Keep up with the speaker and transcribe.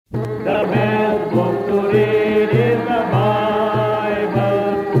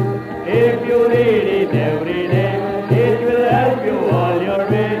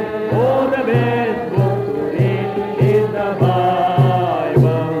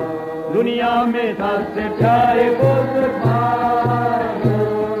दुनिया में सबसे प्यारे पुस्तक बाइबल,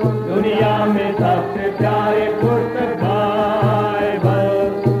 दुनिया में सबसे प्यारे पुस्तक बाइबल,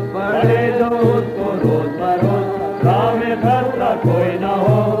 पढ़े जो उसको रोज बरोज, राह में खतरा कोई ना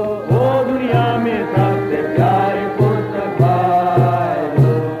हो, वो दुनिया में सबसे प्यारे पुस्तक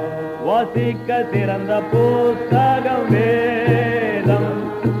बाइबल. वासिक तिरंदा पुस्तकम वेदम,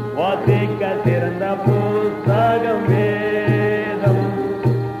 वासिक तिरंदा पुस्तकम वेदम,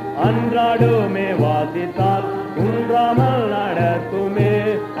 अंद्राडो में वासिताल कुंड्रामल नडतुमे,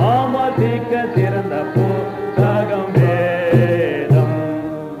 आमतिक तिरंदा पुस्तकम वेदम.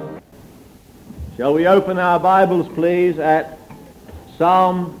 Shall we open our Bibles, please, at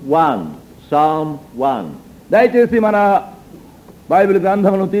Psalm 1? Psalm 1. దయచేసి మన బైబిల్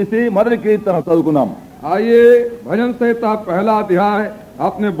గ్రంథమును తీసి మొదటి కీర్తన చదువుకుందాం. आइए भजन संहिता पहला अध्याय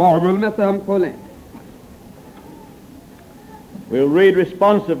अपने बाइबल में से हम खोलें. We'll read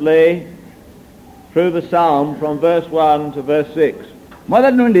responsively through the psalm from verse 1 to verse 6.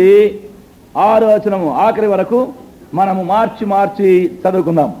 మొదటి నుండి 6వ వచనము ఆఖరి వరకు మనము మార్చి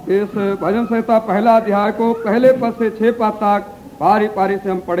చదువుకుందాం. इस भजन संहिता पहला अध्याय को पहले पद से 6 पद तक पारी पारी से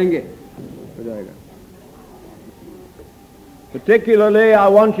हम पढ़ेंगे. हो जाएगा. Particularly, I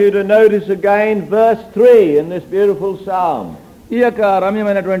want you to notice again verse 3 in this beautiful psalm. ఈ యొక్క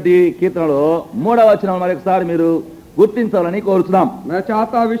రమ్యమైనటువంటి కీర్తనలో 3వ వచనం మరొకసారి మీరు గుర్తించాలని కోరుతున్నాం. मैं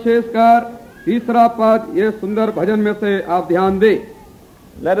चाहता विशेषकर तीसरा पद ये सुंदर भजन में से आप ध्यान दें.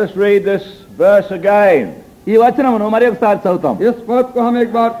 Let us read this verse again. ఈ వచనమును మరొకసారి చదువుతాం. इस पद को हम एक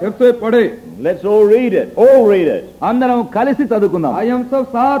बार फिर से पढ़े. Let's all read it. All read it. అందరం కలిసి చదువుకుందాం. आइए हम सब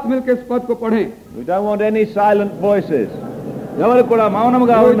साथ मिलकर इस पद को पढ़ें. We don't want any silent voices. ఎవరు కూడా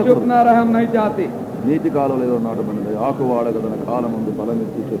మౌనముగా कोई ఉండకూడదు. चुप ना रहे, हम नहीं चाहते. నీతి కాలంలో ఏదో నాటబడినది ఆకు వాడగదన కాలం ముందు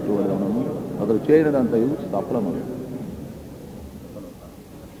బలమిచ్చి చెట్టు వలనము అతడు చేయనిదంతయు సఫలమగు.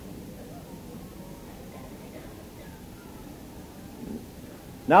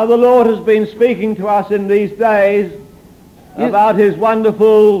 Now the Lord has been speaking to us in these days about His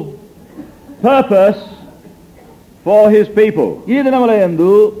wonderful purpose for His people. ఈ దినముల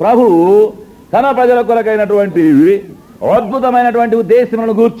యందు ప్రభువు తన ప్రజల కొరకైనటువంటి అద్భుతమైనటువంటి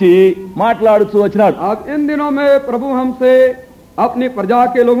ఉద్దేశములను గూర్చి మాట్లాడుతూ వచ్చినాడు. आज इन दिनों में प्रभु हमसे अपनी प्रजा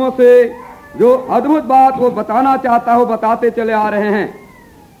के लोगों से जो अद्भुत बात वो बताना चाहता हो बताते चले आ रहे हैं.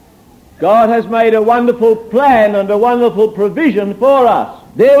 God has made a wonderful plan and a wonderful provision for us.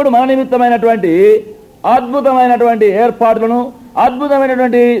 దేవుడు మన నిమిత్తమైనటువంటి అద్భుతమైనటువంటి ఏర్పాట్లను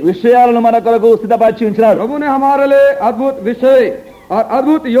అద్భుతమైనటువంటి విషయాలను మన కొరకు సిద్ధపరిచి ఉంచినాడు. प्रभु ने हमारे लिए अद्भुत विषय और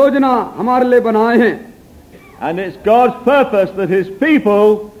अद्भुत योजना हमारे लिए बनाए हैं. And it's God's purpose that His people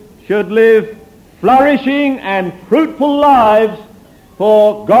should live flourishing and fruitful lives for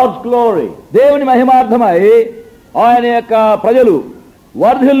God's glory. దేవుని మహిమార్థమై ఆయన యొక్క ప్రజలు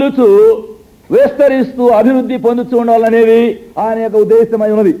వర్ధిల్లుచు విస్తరిస్తూ అభివృద్ధి పొందుతూ ఉండాలనేది ఆయన యొక్క ఉద్దేశమై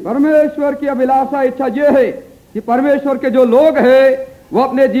ఉన్నది. परमेश्वर की अभिलाषा इच्छा ये है कि परमेश्वर के जो लोग हैं वो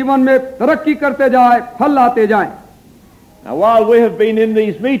अपने जीवन में तरक्की करते जाए, फल लाते जाएं. Now, while we have been in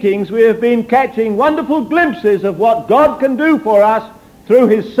these meetings, we have been catching wonderful glimpses of what God can do for us through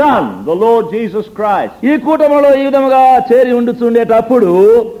His Son, the Lord Jesus Christ. ఈ కూటములో ఈ విధముగా చేరి ఉండుచుండేటప్పుడు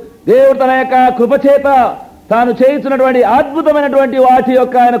దేవుడు తన యొక్క కృపచేత తాను చేయుచున్నటువంటి అద్భుతమైనటువంటి వాటి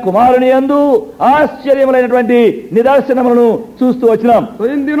యొక్క ఆయన కుమారుని యందు ఆశ్చర్యములైనటువంటి నిదర్శనములను చూస్తూ వచ్చినాం. तो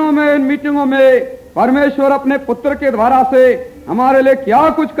इन दिनों में इन मीटिंगों में परमेश्वर अपने पुत्र के द्वारा से हमारे लिए क्या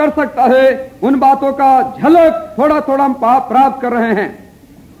कुछ कर सकता है उन बातों का झलक थोड़ा थोड़ा हम प्राप्त कर रहे हैं.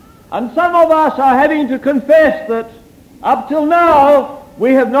 And some of us are having to confess that up till now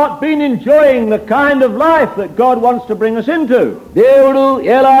we have not been enjoying the kind of life that God wants to bring us into. దేవుడు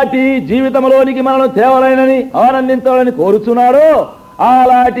ఎలాంటి జీవితంలోనికి మనల్ని తేవాలని ఆనందించాలని కోరుచున్నారో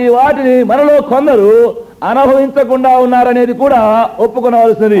అలాంటి వాటిని మనలో కొందరు అనుభవించకుండా ఉన్నారనేది కూడా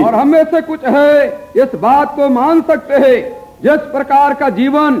ఒప్పుకోవాల్సింది. और हमें से कुछ है इस बात को मान सकते हैं जिस प्रकार का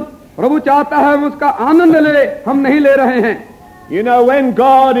जीवन प्रभु चाहता है उसका आनंद ले हम नहीं ले रहे हैं. You know, when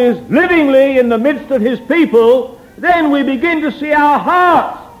God is livingly in the midst of His people, then we begin to see our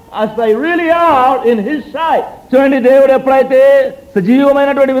hearts as they really are in His sight. చూడండి, దేవుడు ఎప్పుడైతే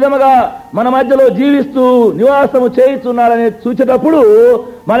సజీవమైనటువంటి విధముగా మన మధ్యలో జీవిస్తూ నివాసము చేయుచున్నారని చూచేటప్పుడు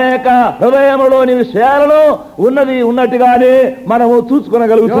మన యొక్క హృదయంలోని విషయాలను ఉన్నట్టుగానే మనము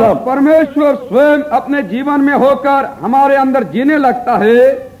చూసుకోగలుగుతున్నాం. परमेश्वर स्वयं अपने जीवन में होकर हमारे अंदर जीने लगता है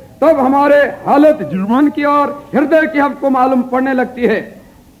तब हमारे हालत जीवन की और हृदय की हमको मालूम पड़ने लगती है.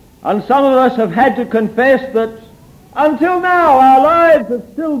 And some of us have had to confess that until now our lives have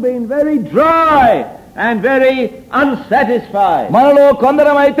still been very dry and very unsatisfied. మనలో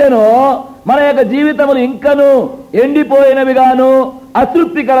కొందరమైతేనో మన యొక్క జీవితములు ఇంకను ఎండిపోయినవిగాను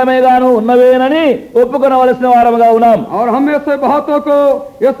అతృప్తికరమేగాను ఉన్నవేనని ఒప్పుకొనవలసిన వారముగా ఉన్నాం. और हम में से बहुतों को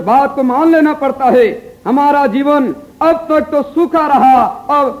इस बात को मान लेना पड़ता है, हमारा जीवन अब तक तो सूखा रहा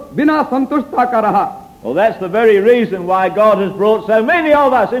और बिना संतुष्टता का रहा. Well, that's the very reason why God has brought so many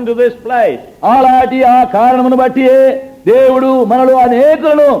of us into this place. అలాంటి ఆ కారణమును బట్టి దేవుడు మనలో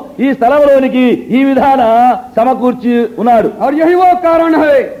అనేకులను ఈ స్థలంలోనికి ఈ విధాన సమకూర్చి ఉన్నాడు. और यही वो कारण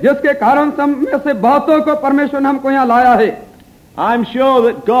है जिसके कारण हम में से बहुतों को परमेश्वर ने हमको यहाँ लाया है. I'm sure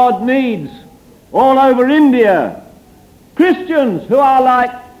that God needs all over India Christians who are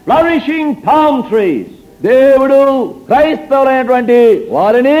like flourishing palm trees. దేవుడు క్రైస్తవులైనటువంటి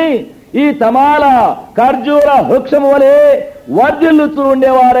వారిని ఈ తమాల ఖర్జూర వృక్షము వలె వర్ధిల్లుతూ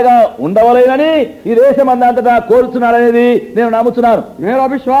ఉండేవారుగా ఉండవలేనని ఈ దేశమందంతటా కోరుతున్నారనేది నేను నమ్ముతున్నాను. मेरा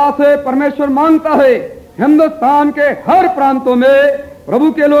विश्वास है परमेश्वर मांगता है हिंदुस्तान के हर प्रांतों में प्रभु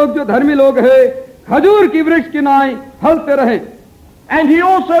के लोग जो धर्मी लोग हैं खजूर की वृक्ष की नाई फलते रहे. And he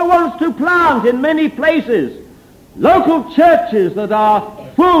also wants to plant in many places local churches that are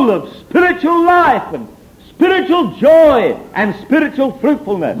full of spiritual life and spiritual joy and spiritual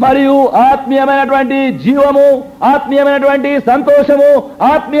fruitfulness. మరియు ఆత్మీయమైనటువంటి జీవము, ఆత్మీయమైనటువంటి సంతోషము,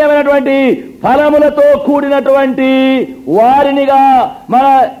 ఆత్మీయమైనటువంటి ఫలములతో కూడినటువంటి వారినిగా మన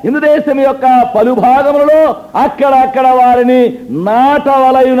హిందూ దేశం యొక్క పలు భాగములలో అక్కడక్కడ వారిని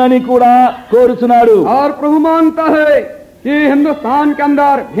నాటవలయునని కూడా కోరుచున్నాడు. और प्रभु मांगता है कि हिंदुस्तान के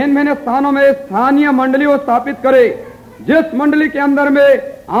अंदर भिन्न भिन्न स्थानों में स्थानीय मंडलियों स्थापित करे, जिस मंडली के अंदर में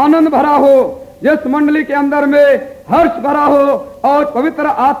आनंद भरा हो, जिस मंडली के अंदर में हर्ष भरा हो और पवित्र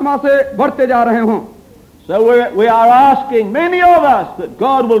आत्मा से बढ़ते जा रहे हों. So we are asking many of us that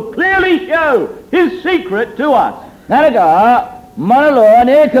God will clearly show his secret to us. కనుక మనలో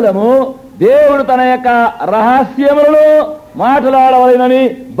అనేకులము దేవుడు తన యొక్క రహస్యములను మాట్లాడవలెనని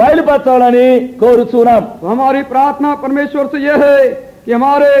బయలుపరచాలని కోరుచున్నాం. हमारी प्रार्थना परमेश्वर से यह है कि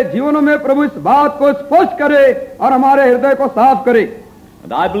हमारे जीवनों में प्रभु इस बात को स्पष्ट करे और हमारे हृदय को साफ करे.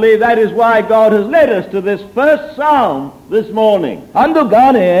 And I believe that is why God has led us to this first psalm this morning.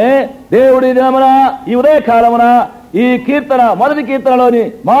 అందుగానే దేవుడి దినమున ఈ ఉదయకాలమున ఈ కీర్తన మొదటి కీర్తనలోని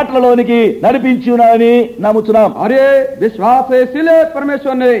మాటలలోనికి నడిపించి ఉన్నారని నమ్ముచున్నాం. अरे विश्वास है इसलिए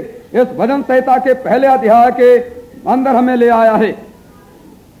परमेश्वर ने इस भजन संहिता के पहले अध्याय के अंदर हमें ले आया है.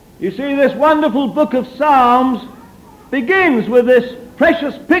 You see, this wonderful book of Psalms begins with this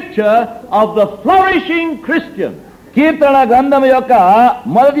precious picture of the flourishing Christian. కీర్తన గ్రంథం యొక్క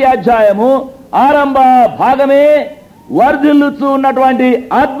మొదటి అధ్యాయము ఆరంభ భాగమే వర్ధిల్లుచూ ఉన్నటువంటి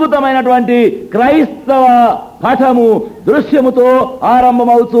అద్భుతమైనటువంటి క్రైస్తవ పటము దృశ్యముతో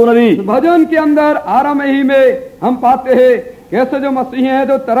ఆరంభమవుతున్నది. भजन के अंदर आरंभ ही में हम पाते हैं कैसे जो मसीही हैं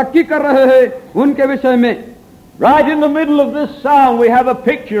जो तरक्की कर रहे हैं उनके विषय में. Right in the middle of this psalm we have a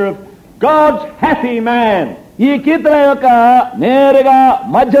picture of God's happy man. ఈ కీర్తన యొక్క నేరుగా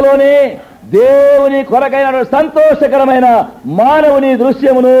మధ్యలోనే దేవుని కొరకైన సంతోషకరమైన మానవుని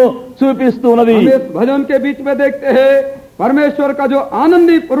దృశ్యమును చూపిస్తున్నది. हम इस भजन के बीच में देखते हैं परमेश्वर का जो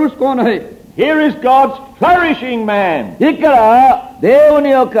आनंदी पुरुष कौन है. Here is God's flourishing man. ఇక్కడ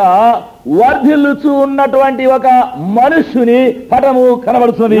దేవుని యొక్క వర్ధిల్లుచూ ఉన్నటువంటి ఒక మనుష్యుని పటము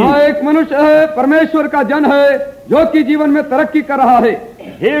కనబడుతుంది. यहाँ एक मनुष्य है परमेश्वर का जन है जो कि जीवन में तरक्की कर रहा है.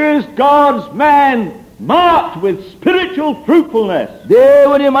 Here is God's man marked with spiritual fruitfulness.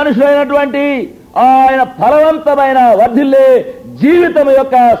 దేవుని మనుషులైనటువంటి ఆయన ఫలవంతమైన వర్ధిల్లే జీవితం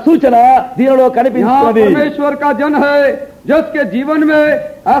యొక్క సూచన దీనిలో यहाँ కనిపిస్తుంది. परमेश्वर का जन है जिसके जीवन में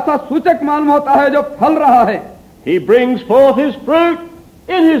ऐसा सूचक मालूम होता है जो फल रहा है. He brings forth his fruit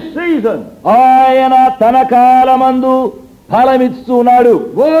in his season. ఆయన తన కాలమందు ఫలమిస్తున్నాడు.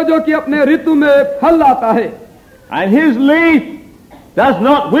 वो जो कि अपने ऋतु में फल लाता है. And his leaf does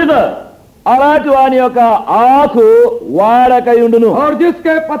not wither. అలాంటి వాని యొక్క ఆకు వాడకయుండును. और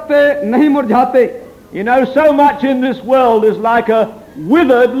जिसके पत्ते नहीं मुरझाते. You know, so much in this world is like a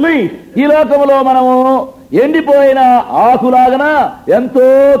withered leaf. ఈ లోకములో మనము ఎండిపోయిన ఆకులాగన ఎంతో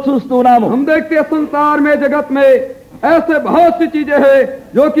చూస్తున్నాము. हम देखते हैं संसार में जगत में ऐसे बहुत सी चीजें हैं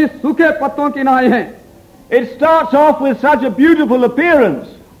जो कि सूखे पत्तों की नाई हैं. It starts off with such a beautiful appearance.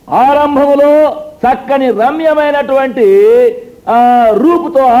 ఆరంభములో చక్కని రమ్యమైనటువంటి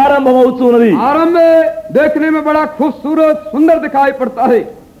రూపుతో ఆరంభమవుతున్నది. आरंभ में देखने में बड़ा खूबसूरत सुंदर दिखाई पड़ता है.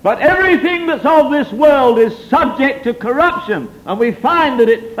 But everything that's of this world is subject to corruption, and we find that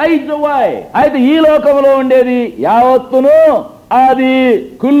it fades away. అయితే ఈ లోకంలో ఉండేది యావత్తును అది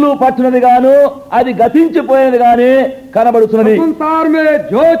కుళ్ళు పట్టునది గాను అది గతించిపోయినది గాని కనబడుతున్నది. संसार में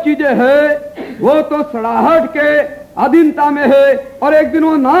जो चीजें हैं वो तो सड़ाहट के अधीनता में है और एक दिन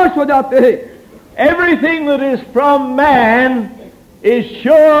वो नाश हो जाते हैं. Everything that is from man is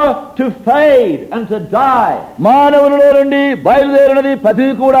sure to fade and to die. మానవునిలో నుండి బయలుదేరినది ప్రతి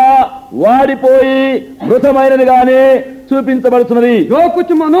కూడా వాడిపోయి మృతమైనదిగానే చూపించబడుతున్నది. जो कुछ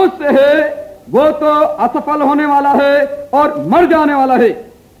मनुष्य है वो तो असफल होने वाला है और मर जाने वाला है.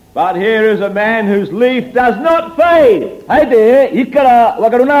 But here is a man whose leaf does not fade. అయితే ఇక్కడ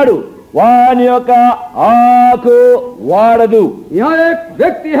ఒకడున్నాడు, వాని యొక్క ఆకు వాడదు. यहाँ एक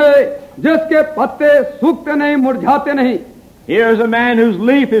व्यक्ति है जिसके पत्ते सूखते नहीं, मुरझाते नहीं. Here is a man whose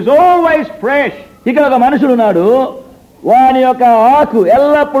leaf is always fresh. ఇక్కడ ఒక మనుషుడున్నాడు, వాని యొక్క ఆకు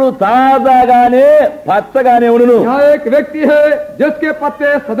ఎల్లప్పుడూ తాజాగానే పచ్చగానే ఉండును. यहाँ एक व्यक्ति है जिसके पत्ते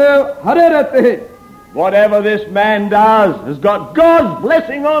सदैव हरे रहते हैं. Whatever this man does has got God's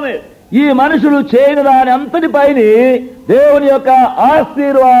blessing on it. ఈ మనుషుడు చేయని దాని అంతటిపైని దేవుని యొక్క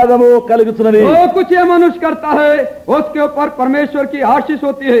ఆశీర్వాదము కలుగుతున్నది. जो कुछ ये मनुष्य करता है उसके ऊपर परमेश्वर की आशीष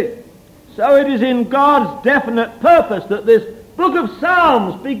होती है. So it is in God's definite purpose that this book of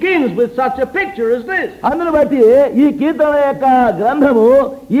Psalms begins with such a picture as this. అందును బట్టి ఈ కీర్తన యొక్క గ్రంథము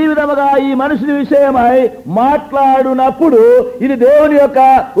ఈ విధముగా ఈ మనుషుని విషయమై మాట్లాడునప్పుడు ఇది దేవుని యొక్క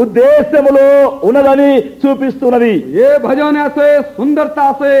ఉద్దేశములో ఉన్నదని చూపిస్తున్నది. ये भजन ऐसे सुंदरता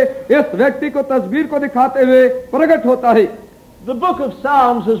से इस व्यक्ति को तस्वीर को दिखाते हुए प्रकट होता है. The book of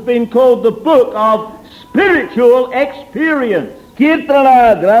Psalms has been called the book of spiritual experience. కీర్తనల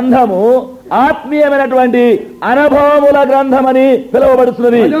గ్రంథము ఆత్మీయమైనటువంటి అనుభవముల గ్రంథమని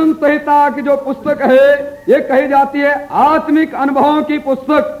పిలువబడుతున్నది. भजन संहिता की जो पुस्तक है ये कही जाती है आत्मिक अनुभवों की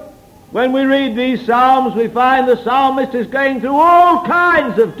पुस्तक. When we read these Psalms, we find the psalmist is going through all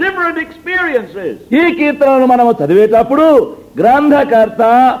kinds of different experiences. ఈ కీర్తనను మనము చదివేటప్పుడు గ్రంథకర్త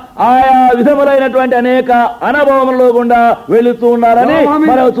ఆయా విధములైనటువంటి అనేక అనుభవములలో గుండా వెళుతూ ఉన్నారని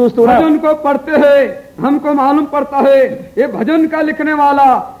మనం చూస్తున్నాం. भजन को पढ़ते हैं हमको मालूम पड़ता है ये भजन का लिखने वाला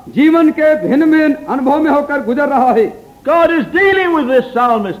जीवन के भिन्न भिन्न अनुभव में होकर गुजर रहा है. God is dealing with this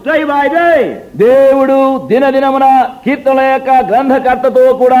psalmist day by day. దేవుడు దినదినమున కీర్తనల యొక్క గ్రంథకర్తతో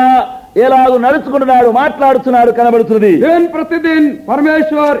కూడా ఎలాగూ నడుచుకుంటున్నాడు, మాట్లాడుతున్నాడు కనబడుతుంది. दिन प्रतिदिन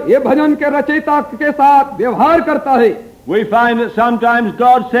परमेश्वर ये भजन के रचयिता के साथ व्यवहार करता है. We find that sometimes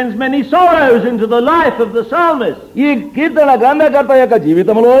God sends many sorrows into the life of the psalmist. ఈ కీర్తన గ్రంథకర్త యొక్క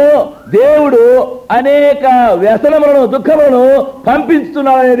జీవితంలో దేవుడు అనేక వ్యసనములను, దుఃఖములను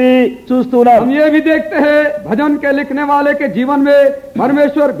పంపిస్తున్నాడనేది చూస్తున్నాం. हम ये भी देखते हैं भजन के लिखने वाले के जीवन में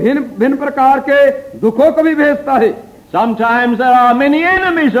परमेश्वर भिन्न भिन्न प्रकार के दुखों को भी भेजता है. Sometimes there are many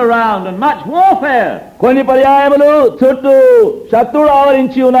enemies around and much warfare. కొన్ని పర్యాయములు చుట్టూ శత్రువులు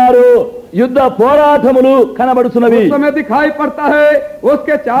ఆవరించి ఉన్నారు, యుద్ధ పోరాటములు కనబడుతున్నవి. उस समय दिखाई पड़ता है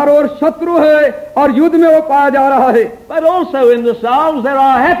उसके चारों ओर शत्रु है और युद्ध में वो पाया जा रहा है. But also in the Psalms there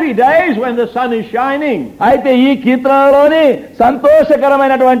are happy days when the sun is shining. అయితే ఈ కీర్తనలోని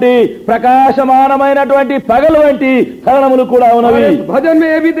సంతోషకరమైనటువంటి ప్రకాశమానమైనటువంటి పగలు వంటి తరుణములు కూడా ఉన్నవి. भजन में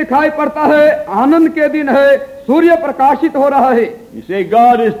ये भी दिखाई पड़ता है आनंद के दिन है, सूर्य प्रकाशित हो रहा है. You see,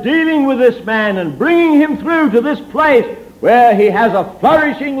 God is dealing with this man and bringing him through to this place where he has a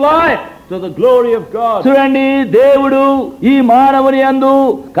flourishing life to the glory of God. చూడండి, దేవుడు ఈ మానవుని యందు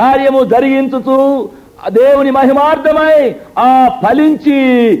కార్యము జరిగించుతూ దేవుని మహిమార్థమై ఆ ఫలించి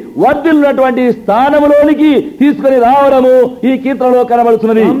వర్ధిల్లున్నటువంటి స్థానములోనికి తీసుకుని రావడము ఈ కీర్తనలో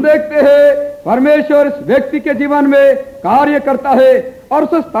కనబడుతున్నది. हम देखते हैं परमेश्वर इस व्यक्ति के जीवन में कार्य करता है और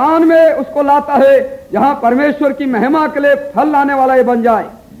उस स्थान में उसको लाता है जहाँ परमेश्वर की महिमा के लिए फल लाने वाला ये बन जाए.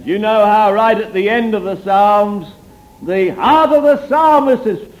 You know how right at the end of the Psalms the heart of the psalmist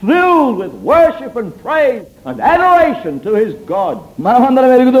is filled with worship and praise and adoration to his God.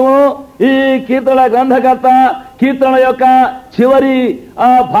 మనమందరం ఎరుగుదాము, ఈ కీర్తన గ్రంథకర్త కీర్తన యొక్క చివరి ఆ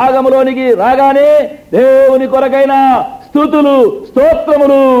భాగములోనికి రాగానే దేవుని కొరకైన స్తుతులు,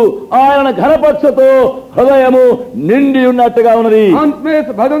 స్తోత్రములు, ఆయనను ఘనపరచుతూ హృదయము నిండి ఉన్నట్టుగా ఉన్నది. अंत में इस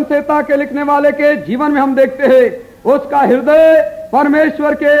भजन संहिता के लिखने वाले के जीवन में हम देखते हैं उसका हृदय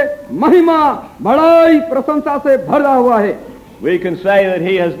परमेश्वर के महिमा, बड़ाई, प्रशंसा से भरा हुआ है. We can say that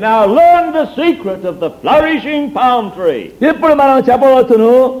he has now learned the secret of the flourishing palm tree. ఇప్పుడు మనం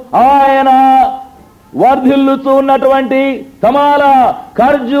చెప్పవచ్చును, ఆయన వర్ధిల్లుతూ ఉన్నటువంటి తమాల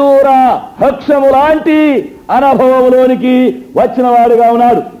ఖర్జూర వృక్షము లాంటి అనుభవంలోనికి వచ్చిన వాడుగా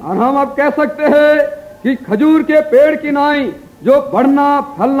ఉన్నాడు. और हम अब कह सकते हैं कि खजूर के पेड़ की नाई जो बढ़ना,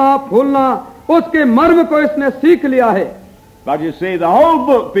 फलना, फूलना, उसके मर्म को इसने सीख लिया है. But you see, the whole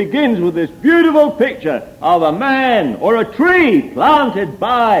book begins with this beautiful picture of a man or a tree planted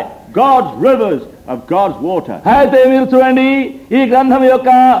by God's rivers of God's water. అయితే మీరు చూడండి, ఈ గ్రంథం యొక్క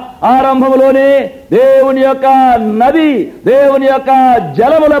ఆరంభంలోనే దేవుని యొక్క నది, దేవుని యొక్క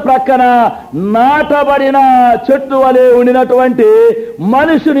జలముల ప్రక్కన నాటబడిన చెట్టు వలె ఉండినటువంటి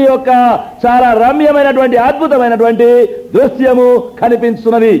మనుషుని యొక్క చాలా రమ్యమైనటువంటి అద్భుతమైనటువంటి దృశ్యము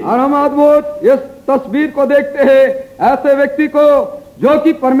కనిపిస్తున్నది. हम अद्भुत इस तस्वीर को देखते हैं, ऐसे व्यक्ति को जो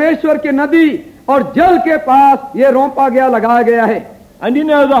कि परमेश्वर की नदी और जल के पास ये रोंपा गया, लगाया गया है. And you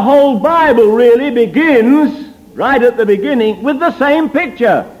know, the whole Bible really begins right at the beginning with the same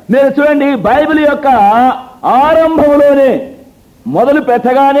picture. మీరు చూడండి, బైబిల్ యొక్క ఆరంభంలోనే మొదలు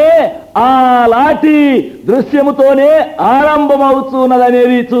పెట్టగానే అలాంటి దృశ్యముతోనే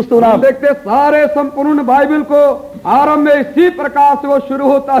ఆరంభమవుతున్నదనేది చూస్తున్నాం. हम देखते सारे संपूर्ण बाइबल को आरंभ में इसी प्रकार से वो शुरू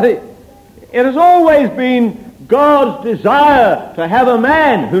होता है. It has always been God's desire to have a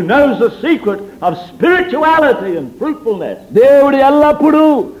man who knows the secret of spirituality and fruitfulness. దేవుడు ఎల్లప్పుడూ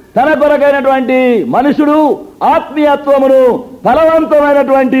తన కొరకైనటువంటి మనుషుడు ఆత్మీయత్వమును,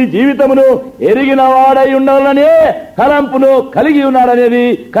 ఫలవంతమైనటువంటి జీవితమును ఎరిగిన వాడై ఉండాలనే తలంపును కలిగి ఉన్నాడనేది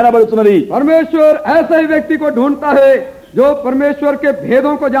కనబడుతున్నది. परमेश्वर ऐसे ही व्यक्ति को ढूंढता है जो परमेश्वर के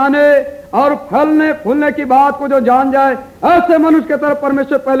भेदों को जाने और फलने फूलने की बात को जो जान जाए. ऐसे मनुष्य की तरफ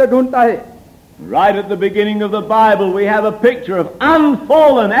परमेश्वर पहले ढूंढता है. Right at the beginning of the Bible, we have a picture of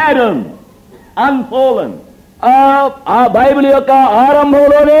unfallen Adam. Unfallen. ఆ బైబిల్ యొక్క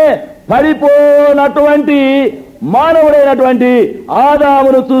ఆరంభంలోనే పడిపోనటువంటి మానవుడైనటువంటి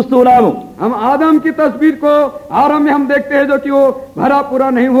ఆదామును చూస్తున్నాము. हम आदम की तस्वीर को आरंभ में हम देखते हैं जो कि वो भरा पूरा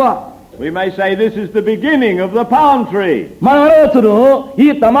नहीं हुआ. We may say this is the beginning of the palm tree. మనం అనవచ్చును, ఈ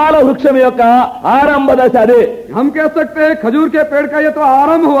తమాల వృక్షం యొక్క ఆరంభ దశ అదే. हम कह सकते हैं खजूर के पेड़ का ये तो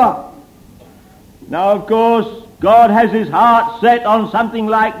आरंभ हुआ. Now, of course, God has his heart set on something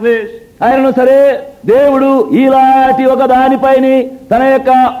like this. ఆయనను సరే దేవుడు ఇలాంటి ఒక దానిపైని తన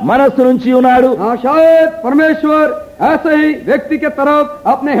యొక్క మనస్సు నుంచి ఉన్నాడు. शायद परमेश्वर ऐसे ही व्यक्ति के तरफ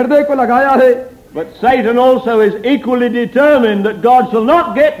अपने हृदय को लगाया है. But Satan also is equally determined that God shall not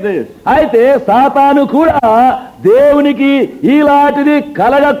get this. అయితే సాతాను కూడా దేవునికి ఇలాంటిది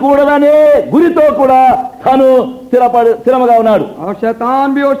కలగకూడదనే గురితో కూడా తను స్థిరముగా ఉన్నాడు. और शैतान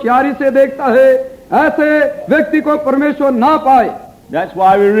भी होशियारी से देखता है ऐसे व्यक्ति को परमेश्वर ना पाए. That's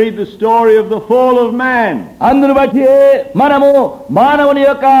why we read the story of the fall of man. అందును బట్టి మనము మానవుని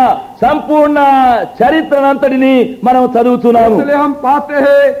యొక్క సంపూర్ణ చరిత్రనంతటిని మనం చదువుతున్నాము. इसलिए हम पाते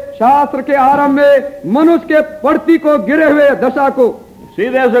हैं शास्त्र के आरंभ में मनुष्य के पड़ती को गिरे हुए दशा को. See,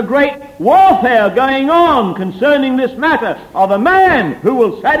 there's a great warfare going on concerning this matter of a man who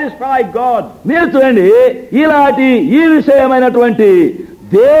will satisfy God. మీరు చూడండి, ఇలాంటి ఈ విషయమైనటువంటి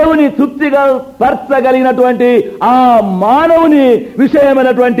దేవుని తృప్తిగా పరచగలిగినటువంటి ఆ మానవుని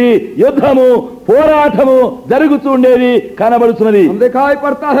విషయమైనటువంటి యుద్ధము, పోరాటము జరుగుతుండేది కనబడుతున్నది. हम दिखाई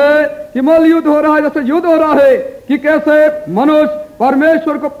पड़ता है कि मल युद्ध हो रहा है, जैसे युद्ध हो रहा है कि कैसे मनुष्य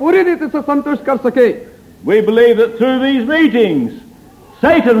परमेश्वर को पूरी रीति से संतुष्ट कर सके. We believe that through these meetings,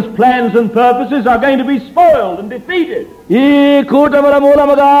 Satan's plans and purposes are going to be spoiled and defeated. ఈ కూటముల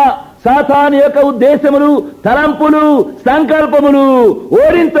మూలముగా సాతాను యొక్క ఉద్దేశములు, తలంపులు, సంకల్పములు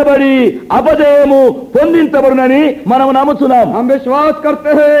ఓడించబడి అపజయము పొందించబడునని మనం నమ్ముతున్నాం. हम विश्वास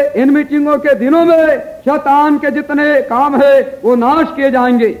करते हैं इन मीटिंगों के दिनों में शैतान के जितने काम है वो नाश किए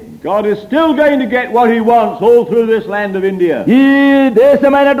जाएंगे. God is still going to get what he wants all through this land of India. ఈ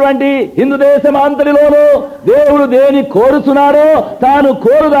దేశమైనటువంటి హిందూ దేశం అంతటిలోనూ దేవుడు దేని కోరుతున్నాడో తాను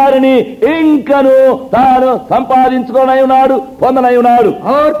కోరుదారిని ఇంకను తాను సంపాదించుకోనై ఉన్నాడు, పొందనై ఉన్నాడు.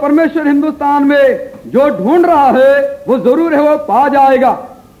 और परमेश्वर हिंदुस्तान में जो ढूंढ रहा है वो जरूर है वो पा जाएगा.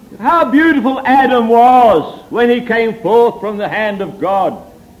 How beautiful Adam was when he came forth from the hand of God.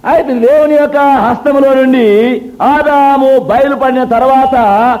 అయితే దేవుని యొక్క హస్తములో నుండి ఆదాము బయలుపడిన తర్వాత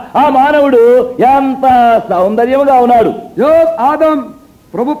ఆ మానవుడు ఎంత సౌందర్యముగా ఉన్నాడు. जब आदम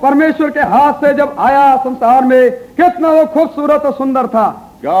प्रभु परमेश्वर के हाथ से जब आया संसार में कितना वो खूबसूरत और सुंदर था.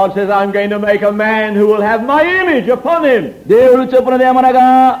 God says, I'm going to make a man who will have my image upon him. దేవుడు చెప్పునదేమనగా,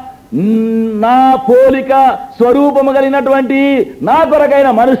 నా పోలిక స్వరూపము కలిగినటువంటి నా కొరకైన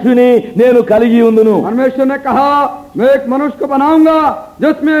మనుషుని నేను కలిగి ఉందును. परमेश्वर ने कहा मैं एक मनुष्य को बनाऊंगा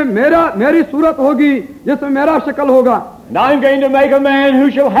जिसमें मेरी सूरत होगी, जिसमें मेरा शक्ल होगा. And I'm going to make a man who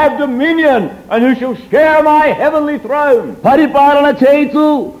shall have dominion and who shall share my heavenly throne. పరిపాలన చేయించు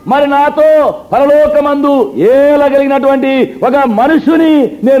మరి నాతో పరలోకమందు ఏలగలిగినటువంటి ఒక మనుషుని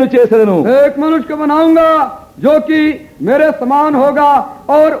నేను చేసేదను. एक मनुष्य को बनाऊंगा जो कि मेरे समान होगा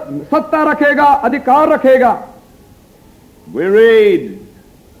और सत्ता रखेगा, अधिकार रखेगा. We read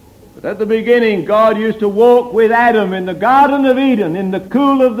that at the beginning God used to walk with Adam in the Garden of Eden in the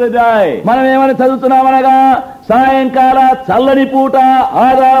cool of the day. మనం ఏమని చదువుతున్నామనగా, సాయంకాల చల్లని పూట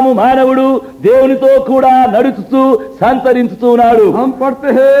ఆదాము మానవుడు దేవునితో కూడా నడుచుతూ సంతరించుతున్నాడు. हम पढ़ते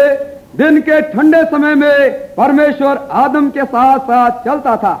हैं दिन के ठंडे समय में परमेश्वर आदम के साथ साथ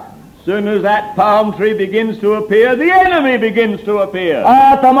चलता था. Soon as that palm tree begins to appear, the enemy begins to appear. ఆ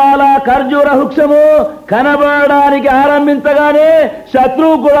తమాల ఖర్జూర వృక్షము కనబడడానికి ఆరంభించగానే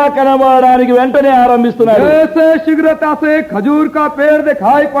శత్రువు కూడా కనబడడానికి వెంటనే ఆరంభిస్తున్నాడు. जैसे शीघ्रता से खजूर का पेड़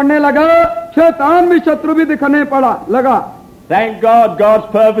दिखाई पड़ने लगा, शैतान भी शत्रु भी दिखने लगा. Thank God, God's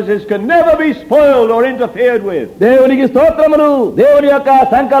purposes can never be spoiled or interfered with. దేవునికి స్తోత్రములు. దేవుని యొక్క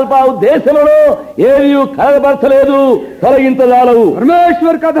సంకల్ప ఉద్దేశములు ఏవి కలగబరచలేదు, తొలగించజాలవు.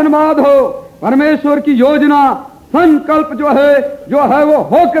 परमेश्वर का धन्यवाद हो. परमेश्वर की योजना संकल्प जो है वो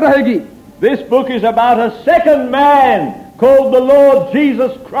होकर रहेगी. This book is about a second man called the Lord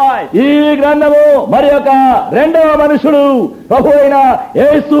Jesus Christ. ఈ గ్రంథము మరి ఒక రెండవ మనుషుడు ప్రభు అయిన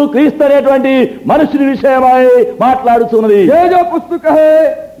యేసు క్రీస్తు అనేటువంటి మనుషుని విషయమై మాట్లాడుతున్నది. ये जो पुस्तक है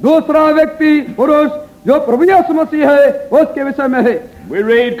दूसरा व्यक्ति पुरुष जो प्रभु यीशु मसीह है उसके विषय में है. We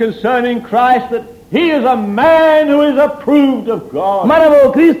read concerning Christ that he is a man who is approved of God. మనము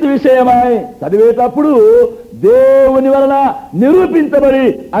క్రీస్తు విషయమై చదివేటప్పుడు దేవుని వలన నిరూపించబడి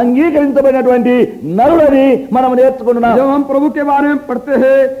అంగీకరించబడినటువంటి నరుడని మనం నేర్చుకుంటున్నాం. जब हम प्रभु के बारे में पढ़ते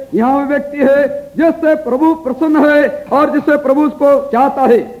हैं, यहाँ व्यक्ति है जिससे प्रभु प्रसन्न है और जिससे प्रभु उसको चाहता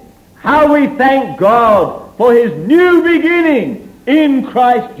है. How we thank God for his new beginning in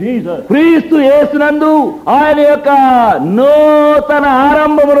Christ Jesus. క్రీస్తు యేసునందు ఆయన యొక్క నూతన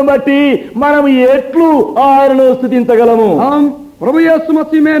ఆరంభమును బట్టి మనం ఎట్లు ఆయనను స్తుతించగలము. हम प्रभु यीशु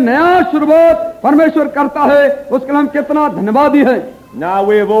मसीह में नया शुरुआत परमेश्वर करता है, उसके लिए हम कितना धन्यवादी है. Now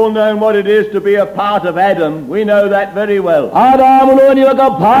we have all known what it is to be a part of Adam. We know that very well. ఆదాములోని ఒక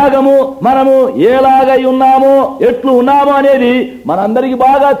భాగము మనము ఎలాగై ఉన్నామో ఎట్లు ఉన్నామో అనేది మనందరికి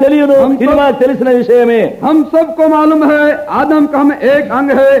బాగా తెలియను. ఇది మనకు తెలిసిన విషయమే. हम सबको मालूम है आदम का हम एक अंग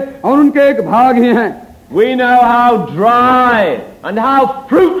है और उनके एक भाग ही हैं. We know how dry and how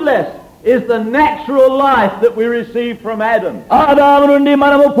fruitless is the natural life that we receive from Adam. ఆదాము నుండి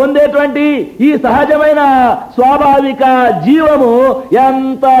మనము పొందేటువంటి ఈ సహజమైన స్వాభావిక జీవము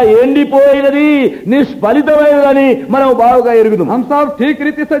ఎంత ఎండిపోయినది, నిష్ఫలితమైనదని మనం బాగా ఎరుగుదాం. हम सब ठीक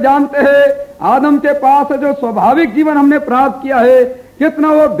रीति से जानते हैं आदम के पास जो स्वाभाविक जीवन हमने प्राप्त किया है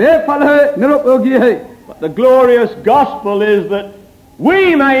कितना वो बेफल है, निरुपयोगी है. But the glorious gospel is that we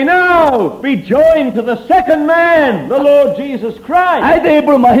may now be joined to the second man, the Lord Jesus Christ. అయితే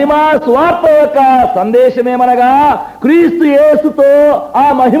ఇప్పుడు మహిమా స్వార్థ యొక్క సందేశమేమనగా క్రీస్తు యేసుతో ఆ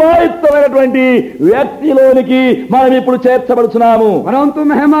మహిమాయుక్తమైనటువంటి వ్యక్తిలోనికి మనం ఇప్పుడు చేర్చబడుచున్నాము. परंतु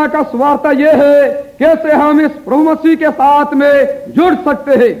महिमा का स्वार्थ ये है कैसे हम इस प्रभु मसीह के साथ में जुड़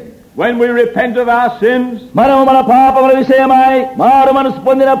सकते हैं. When we repent of our sins, మనము మన పాపముల విషయమై మారు మనసు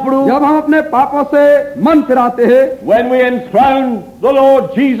పొందినప్పుడు, जब हम अपने पापों से मन फिराते हैं, when we enthrone the Lord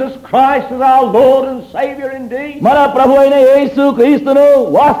Jesus Christ as our Lord and Savior indeed, మన ప్రభు అయిన యేసు క్రీస్తును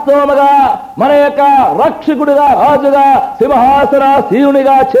వాస్తవముగా మన యొక్క రక్షకుడిగా, రాజుగా,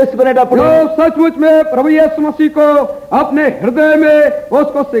 సింహాసనాసీనునిగా చేసుకునేటప్పుడు, जो सचमुच में प्रभु यीशु मसीह को अपने हृदय में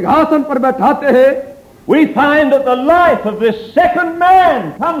उसको सिंहासन पर बैठाते हैं, we find that the life of this second man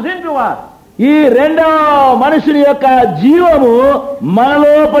comes into us. ఈ రెండవ మనుషుని యొక్క జీవము మన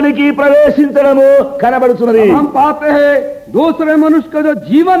లోపలికి ప్రవేశించడము కనబడుతున్నది. हम पाते हैं दूसरे मनुष्य का जो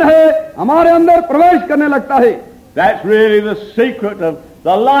जीवन है हमारे अंदर प्रवेश करने लगता है. That's really the secret of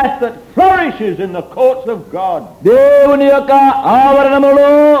the life that flourishes in the courts of God. దేవుని యొక్క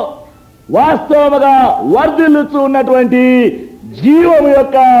ఆవరణములో వాస్తవముగా వర్ధిల్లుతూ ఉన్నటువంటి జీవము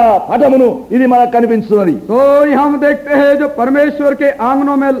యొక్క పటమును ఇది మనకు కనిపిస్తున్నది. तो हम देखते हैं जो परमेश्वर के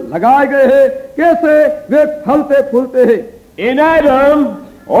आंगनों में लगाए गए हैं कैसे वे फलते फूलते हैं. In Adam,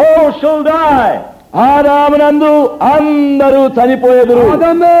 all shall die. ఆదామునందు అందరూ చనిపోయేదురు.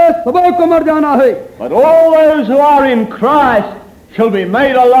 आदम में सबको मर जाना है. But all those who are in Christ shall be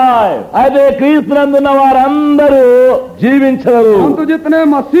made alive. అయితే క్రీస్తునందున్న వారందరూ జీవించరు. परंतु जितने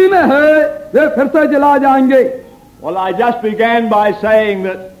मसीह में है वे फिर से जला जाएंगे. Well, I just began by saying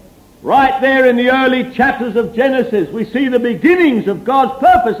that right there in the early chapters of Genesis, we see the beginnings of God's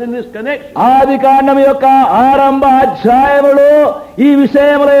purpose in this connection. ఆది కాండం యొక్క ఆరంభ అధ్యాయములో ఈ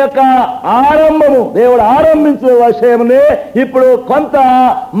విషయముల యొక్క ఆరంభము, దేవుడు ఆరంభించిన విషయమునే ఇప్పుడు కొంత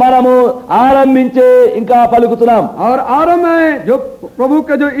మనము ఆరంభించే ఇంకా పలుకుతున్నాం. और आरंभ में जो प्रभु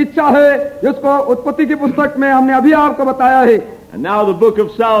का जो इच्छा है जिसको उत्पत्ति की पुस्तक में हमने अभी आपको बताया है. And now the book of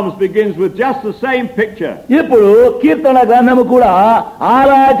Psalms begins with just the same picture. ఇప్పుడు కీర్తన గ్రంథము కూడా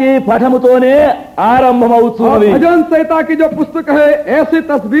అలాంటి పఠముతోనే ఆరంభమవుతున్నది. भजन संहिता की जो पुस्तक है ऐसी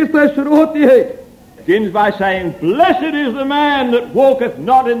तस्वीर से शुरू होती है. Begins by saying, "Blessed is the man that walketh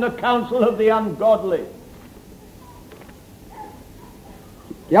not in the counsel of the ungodly."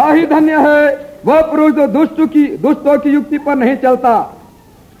 क्या ही धन्य है वह पुरुष जो दुष्टों की युक्ति पर नहीं चलता।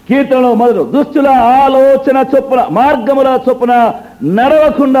 కీర్తనలో మొదలు దుష్టుల ఆలోచన చొప్పున మార్గముల చొప్పున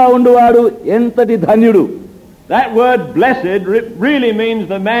నడవకుండా ఉండువాడు ఎంతటి ధన్యుడు. That word blessed really means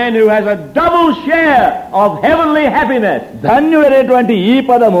the man who has a double share of heavenly happiness. ధన్యుడైనటువంటి ఈ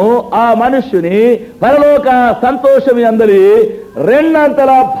పదము ఆ మనుష్యుని పరలోక సంతోషమి అందరి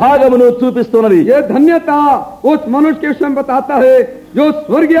రెండంతల భాగమును చూపిస్తున్నది. ये धन्यता उस मनुष्य के विषय में बताता है जो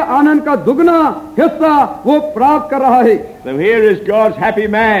स्वर्गीय आनंद का दुगना हिस्सा वो प्राप्त कर रहा है. So here is God's happy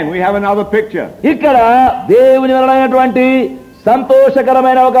man. We have another picture. ఇక్కడ దేవుని వలనైనటువంటి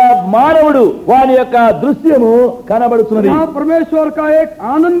సంతోషకరమైన ఒక మానవుడు వాని యొక్క దృశ్యము కనబడుతున్నది. यहाँ परमेश्वर का एक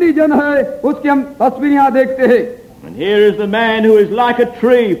आनंदी जन है, उसकी हम तस्वीर यहाँ देखते हैं. And here is the man who is like a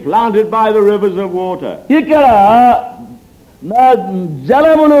tree planted by the rivers of water. ఇక్కడ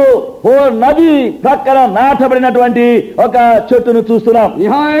జలములు ఓ నది ప్రక్కన నాటబడినటువంటి ఒక చెట్టును చూస్తున్నాం.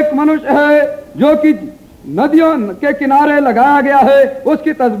 यहाँ एक मनुष्य है जो कि नदियों के किनारे लगाया गया है,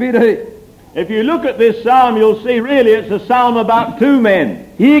 उसकी तस्वीर है. If you look at this psalm, you'll see really it's a psalm about two men.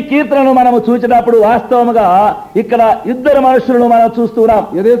 ఈ కీర్తనను మనము చూసినప్పుడు వాస్తవముగా ఇక్కడ ఇద్దరు మనుషులను మనం చూస్తున్నాం.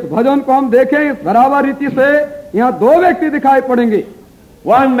 यदि इस भजन को हम देखें इस बराबर रीति से यहाँ दो व्यक्ति दिखाई पड़ेंगे.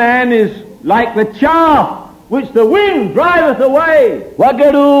 One man is like the chaff which the wind driveth away.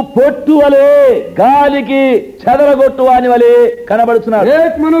 ఒకడు పొట్టు వలె గాలికి చెదరగొట్టువాని వలె కనబడుతున్నాడు.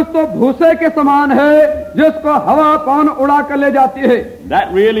 एक मनुष्य तो भूसे के समान है जिसको हवा पवन उड़ा कर ले जाती है. That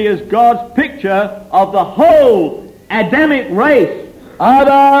really is God's picture of the whole Adamic race.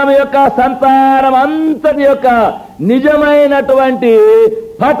 ఆదాము యొక్క సంతానం అంతటి యొక్క నిజమైనటువంటి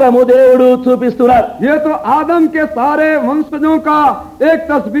పటము దేవుడు చూపిస్తున్నారు. ये तो आदम के सारे वंशजों का एक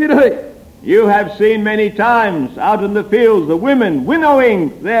तस्वीर है. You have seen many times out in the fields the women winnowing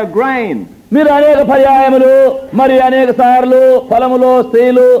their grain. మీరు అనేక పర్యాయములు మరి అనేక సార్లు పొలములో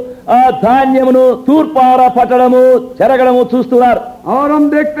స్త్రీలు ఆ ధాన్యమును తూర్పార పట్టడము చెరగడము చూస్తున్నారు. और हम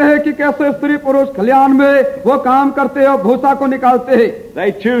देखते हैं कि कैसे स्त्री पुरुष खलिहान में वो काम करते हैं और भूसा को निकालते हैं. They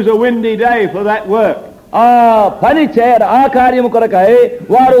choose a windy day for that work. ఆ పని చేయరు ఆ కార్యము కొరకై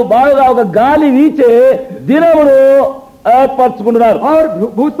వారు బాగా ఒక గాలి వీచే దినమును ఏర్పరచుకుంటున్నారు. और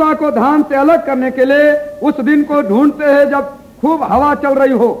भूसा को धान से अलग करने के लिए उस दिन को ढूंढते हैं जब खूब हवा चल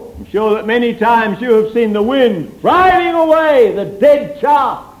रही हो. I'm sure that many times you have seen the wind driving away the dead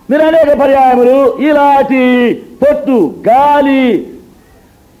chaff. మీరు అనేక పర్యాయములు ఇలాంటి పొట్టు గాలి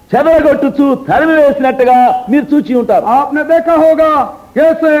చెదరగొట్టుచు తరిమి వేసినట్టుగా మీరు చూచి ఉంటారు. आपने देखा होगा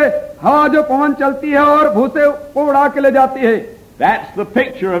कैसे हवा जो पवन चलती है और भूसे को उड़ा के ले जाती है. That's the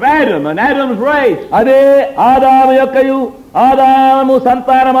picture of Adam and Adam's race. అదే ఆదాము యొక్కయు ఆదాము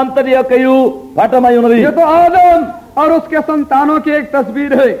సంతానం అంతటి యొక్కయు పటమై ఉన్నది. ये तो आदम और उसके संतानों की एक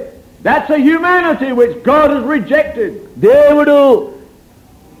तस्वीर है. That's a humanity which God has rejected. దేవుడు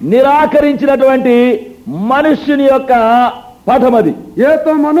నిరాకరించినటువంటి మనుష్యుని యొక్క పటమది. ये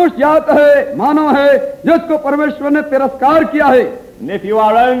तो मनुष्य जात है, मानव है, जिसको परमेश्वर ने तिरस्कार किया है. And if you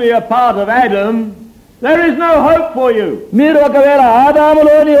are only a part of Adam, there is no hope for you. మీరు ఒకవేళ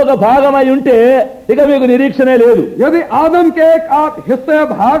ఆదాములోని ఒక భాగమై ఉంటే ఇక మీకు నిరీక్షణే లేదు. यदि आदम के एक आप हिस्से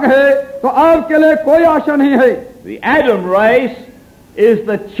भाग है तो आपके लिए कोई आशा नहीं है. The Adam race is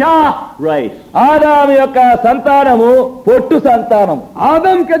the chaff race. ఆదాము యొక్క సంతానము పొట్టు సంతానం.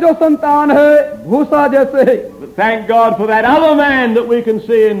 आदम के जो संतान है भूसा जैसे है. But thank God for that other man that we can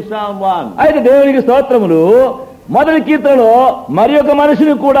see in Psalm 1. అయితే దేవునికి స్తోత్రములు మొదటి కీర్తనలో మరి ఒక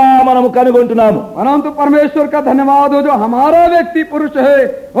మనిషిని కూడా మనము కనుగొంటున్నాము. परंतु परमेश्वर का धन्यवाद हो जो हमारा व्यक्ति पुरुष है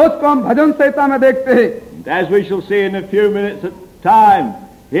उसको हम भजन संहिता में देखते हैं. As we shall see in a few minutes at time,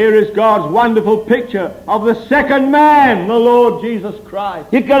 here is God's wonderful picture of the second man, the Lord Jesus Christ.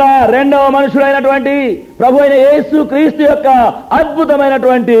 ఇక్కడ రెండవ మనుషుడైనటువంటి ప్రభు అయిన యేసు క్రీస్తు యొక్క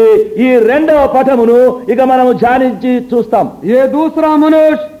అద్భుతమైనటువంటి ఈ రెండవ పటమును ఇక మనము ధ్యానించి చూస్తాం. ये दूसरा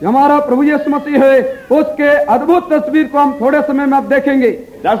मनुष्य हमारा प्रभु यीशु मसीह है, उसके अद्भुत तस्वीर को हम थोड़े समय में अब देखेंगे.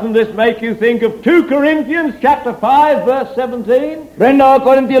 Doesn't this make you think of 2 Corinthians chapter 5 verse 17? రెండవ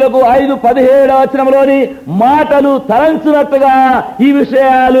కొరింథీయులకు 5:17 వచనములోని మాటలు తలంచునట్టుగా ఈ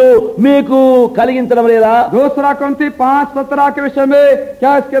విషయాలు మీకు కలిగించడం లేదా? दूसरा Corinthians 5:17 के विषय में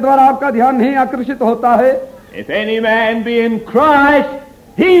क्या इसके द्वारा आपका ध्यान नहीं आकर्षित होता है? If any man be in Christ,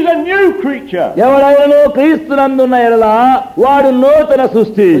 he's a new creature. ఎవడైనా క్రీస్తునందున్న ఎడల వాడు నూతన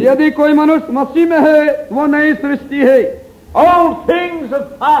సృష్టి. यदि कोई मनुष्य मसीह में है वो नई सृष्टि है. Old things have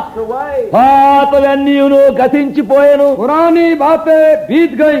passed away. పాతవన్నీయును గతించిపోయెను. पुरानी बातें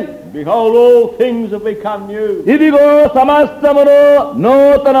बीत गई. Behold, all things have become new. ఇదిగో సమస్తమును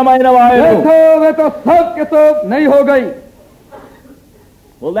నూతనమైన వాయు. देखो वे तो सब के सब नई हो गई.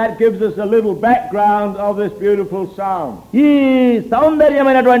 Well, that gives us a little background of this beautiful psalm. ఈ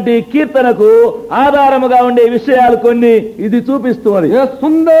సౌందర్యమైనటువంటి కీర్తనకు ఆధారముగా ఉండే విషయాలు కొన్ని ఇది చూపిస్తున్నది. ये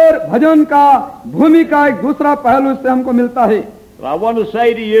सुंदर भजन का भूमि का एक दूसरा पहलू इससे हमको मिलता है. I want to say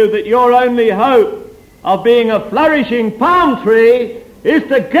to you that your only hope of being a flourishing palm tree is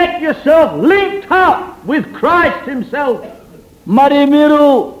to get yourself linked up with Christ himself. మరి మీరు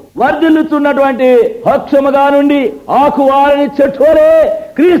వర్ధిల్లుతున్నటువంటి వృక్షముగా నుండి ఆకువారని చెట్టు వలె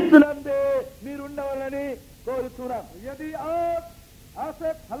క్రీస్తునందే మీరుండవాలని కోరుతున్నాం. यदि आप ऐसे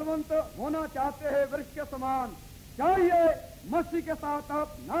फलवंत होना चाहते हैं वृक्ष के समान, चाहिए मसीह के साथ आप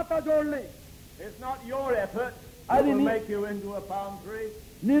नाता जोड़ लें. It's not your effort that will make you into a palm tree.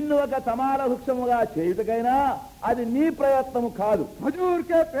 నిన్ను ఒక తమాల వృక్షముగా చేయుటకైనా అది నీ ప్రయత్నము కాదు. खजूर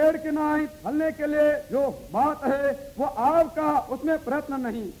के पेड़ के नाई फलने के लिए जो बात है वो आपका उसमें प्रयत्न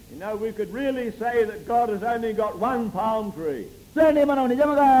नहीं. You know, we could really say that God has only got one palm tree. చూడండి, మనం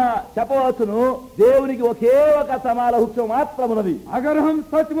నిజముగా చెప్పవచ్చును దేవునికి ఒకే ఒక తమాల వృక్షం మాత్రమున్నది. अगर हम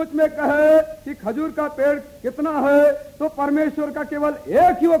सचमुच में कहे कि खजूर का पेड़ कितना है तो परमेश्वर का केवल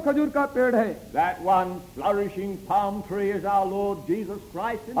एक ही वो खजूर का पेड़ है. That one flourishing palm tree is our Lord Jesus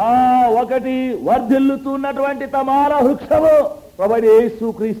Christ. ఒకటి వర్ధిల్లుతున్నటువంటి తమాల వృక్షము ప్రభువైన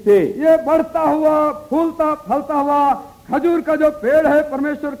యేసుక్రీస్తే. ये बढ़ता हुआ फूलता फलता हुआ खजूर का जो पेड़ है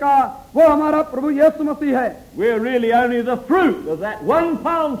परमेश्वर का वो हमारा प्रभु यीशु मसीह है. We are really only the fruit of that one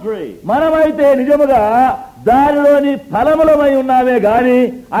palm tree. మనమైతే నిజముగా దానిలోని ఫలములమై ఉన్నామే గాని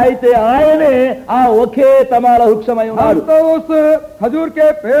అయితే ఆయనే ఆ ఒకే తమాల వృక్షమై हम ఉన్నాడు. तो उस खजूर के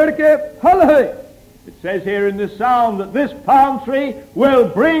पेड़ के फल है. It says here in this psalm that this palm tree will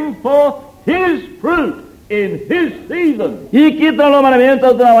bring forth his fruit in his season. ఈ కీర్తనలో మనం ఏం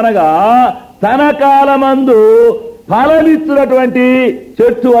చదువుతున్నాం అనగా తన కాలమందు ఫలమిచ్చునటువంటి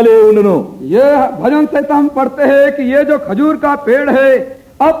చెట్టు వలె ఉండును. ये भजन से हम पढ़ते हैं कि ये जो खजूर का पेड़ है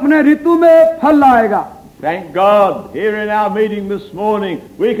अपने ऋतु में फल लाएगा. Thank God, here in our meeting this morning,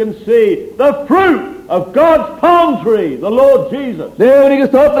 we can see the fruit of God's palm tree, the Lord Jesus. దేవునికి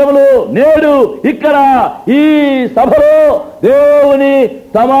స్తోత్రములు. నేడు ఇక్కడ ఈ సభలో దేవుని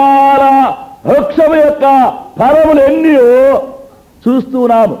తమాల వృక్షము యొక్క ఫలములు ఎన్నో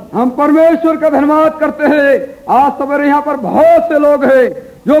చూస్తున్నాము. हम परमेश्वर का धन्यवाद करते हैं. आज सवेरे यहाँ पर बहुत से लोग हैं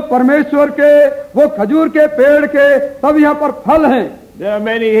जो परमेश्वर के वो खजूर के पेड़ के सब यहाँ पर फल हैं. There are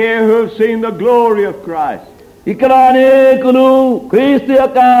many here who have seen the glory of Christ. ఇక్కడ అనేకులు క్రీస్తు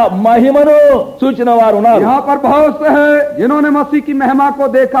యొక్క మహిమను చూచిన వారు ఉన్నారు. यहाँ पर बहुत से हैं जिन्होंने मसीह की महिमा को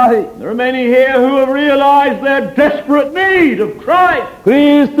देखा है. There are many here who have realized their desperate need of Christ.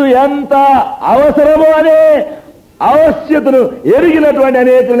 క్రీస్తు ఎంత అవసరము అనే आवश्यकता एरिगिनटुवंटि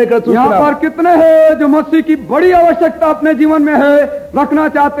अनेकुलनु इक्कड यहाँ चूस्तुन्नाम. पर कितने हैं जो मसीह की बड़ी आवश्यकता अपने जीवन में है, रखना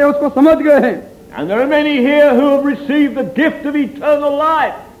चाहते हैं, उसको समझ गए हैं. And there are many here who have received the gift of eternal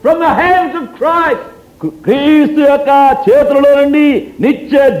life from the hands of Christ. క్రీస్తు యొక్క చేతులలో నుండి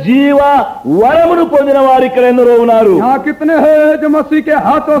నిత్య జీవ వరమును పొందిన వారు ఇక్కడ ఎందరో ఉన్నారు. यहाँ कितने हैं जो मसीह के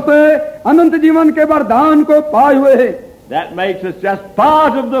हाथों से अनंत जीवन के वरदान को पाए हुए हैं. That makes us just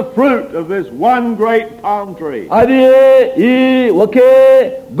part of the fruit of this one great palm tree. అది ఈ ఒకే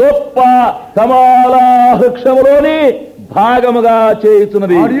గొప్ప తమాల వృక్షములోని భాగముగా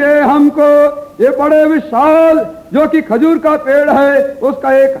చేయుచున్నది. और ये हमको ये बड़े विशाल जो कि खजूर का पेड़ है उसका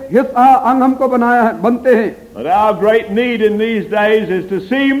एक हिस्सा अंग हमको बनाया है, बनते हैं. But our great need in these days is to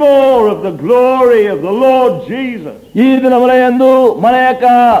see more of the glory of the Lord Jesus. ఈ దినములందు మన యొక్క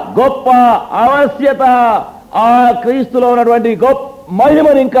గొప్ప అవశ్యత ఆ క్రీస్తులో ఉన్నటువంటి గొప్ప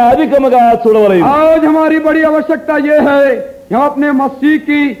महिमను ఇంకా అధికముగా చూడవలెను. आज हमारी बड़ी आवश्यकता ये है कि हम अपने मसीह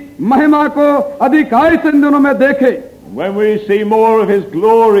की महिमा को अधिकाई से इन दिनों में देखें. When we see more of His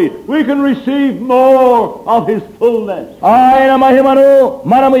glory, we can receive more of His fullness. ఆయన మహిమను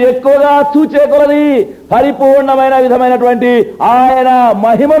మనము ఎక్కువగా చూచే కొలది పరిపూర్ణమైన విధమైనటువంటి ఆయన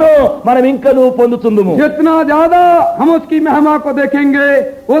మహిమను మనం ఇంకనూ పొందుతుందుము. जितना ज्यादा हम उसकी महिमा को देखेंगे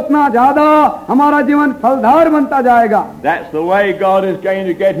उतना ज्यादा हमारा जीवन फलदार बनता जाएगा. That's the way God is going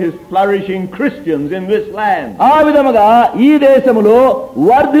to get His flourishing Christians in this land. ఆ విధముగా ఈ దేశములో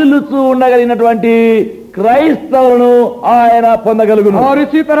వర్ధిల్లుతూ ఉండగలిగినటువంటి క్రైస్తవులను ఆయన పొందగలుగును. और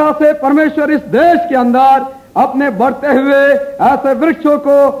इसी तरह से परमेश्वर इस देश के अंदर अपने बढ़ते हुए ऐसे वृक्षों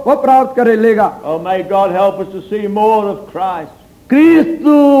को वो प्राप्त करे लेगा. Oh, may God help us to see more of Christ.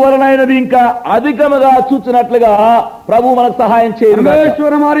 క్రీస్తు వలనైనది ఇంకా అధికముగా చూచినట్లుగా ప్రభు మనకు సహాయం చేయను.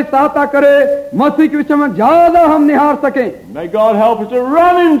 परमेश्वर हमारी सहायता करे, मसीह के विषय में ज्यादा हम निहार सकें. May God help us to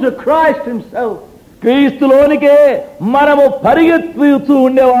run into Christ Himself. క్రీస్తులోనికే మనము పరిగెత్తుతూ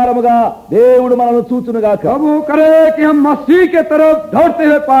ఉండేవారముగా దేవుడు మనల్ని చూచునుగా. प्रभु करे कि हम मसीह के तरफ दौड़ते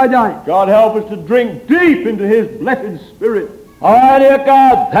हुए पाए जाएं. God help us to drink deep into His blessed Spirit. ఆయన యొక్క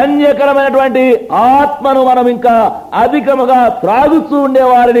ధన్యకరమైనటువంటి ఆత్మను మనం ఇంకా అధికముగా త్రాగుతూ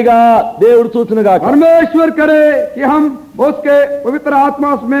ఉండేవారినిగా దేవుడు చూచునుగా. परमेश्वर करे कि हम उसके पवित्र आत्मा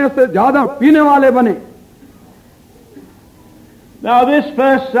में से ज्यादा पीने वाले बने. Now this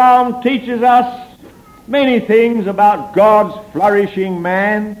first psalm teaches us many things about God's flourishing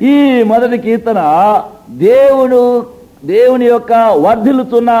man. ఈ మొదటి కీర్తన దేవుని యొక్క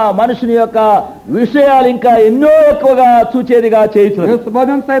వర్ధిల్లుతున్న మనుషుని యొక్క విషయాలు ఇంకా ఎన్నో ఎక్కువగా చూచేదిగా చేయుచున్నది. इस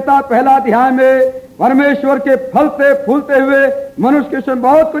भजन संहिता पहला अध्याय में परमेश्वर के फलते फूलते हुए मनुष्य के विषय में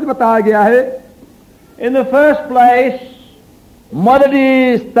बहुत कुछ बताया गया है. In the first place, మొదటి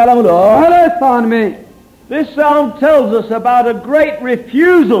స్థలంలో पहले स्थान में this psalm tells us about a great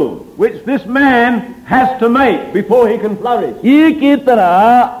refusal which this man has to make before he can flourish. ఈ కీర్తన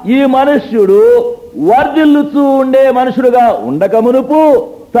ఈ మనుష్యుడు వర్ధిల్లుతూ ఉండే మనుషుడుగా ఉండక మునుపు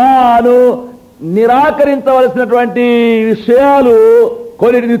తాను నిరాకరించవలసినటువంటి విషయాలు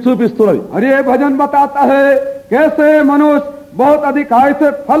కొన్నిటిని చూపిస్తున్నది. और ये भजन बताता है कैसे मनुष्य बहुत अधिक आय से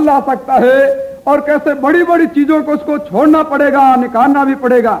फल ला सकता है और कैसे बड़ी बड़ी चीजों को उसको छोड़ना पड़ेगा, निकालना भी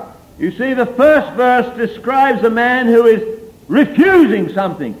पड़ेगा. You see, the first verse describes a man who is refusing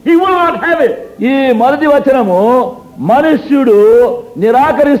something. He will not have it. ఈ మొదటి వచనము మనుష్యుడు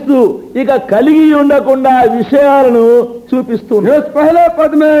నిరాకరిస్తూ ఇక కలిగి ఉండకుండా విషయాలను చూపిస్తుంది. इस पहले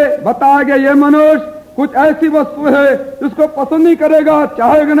पद में बताया गया ये मनुष्य कुछ ऐसी वस्तु है जिसको पसंद नहीं करेगा,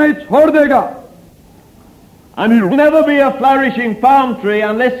 चाहेगा नहीं, छोड़ देगा. And he will never be a flourishing palm tree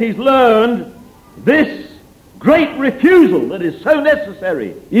unless he's learned this great refusal that is so necessary.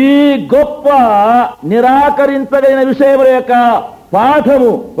 ఈ గొప్ప నిరాకరించదగిన విషయముల యొక్క పాఠము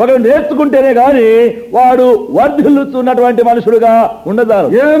ఒకడు నేర్చుకుంటేనే గాని వాడు వర్ధిల్లుతున్నటువంటి మనుషుడుగా ఉండదారు.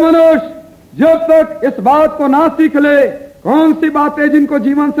 ये मनुष्य जब तक इस बात को ना सीख ले, कौन सी बातें जिनको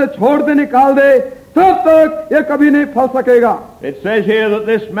जीवन से छोड़ दे, निकाल दे, तब तक ये कभी नहीं फल सकेगा. It says here that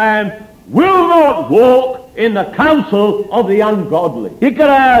this man will not walk in the counsel of the ungodly.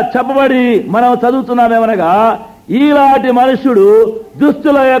 ఇక్కడ చెప్పబడి మనం చదువుతున్నామేమనగా ఈలాంటి మనుషుడు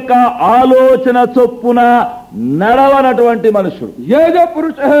దుష్టుల యొక్క ఆలోచన చొప్పున నడవనటువంటి మనుషుడు. ये जो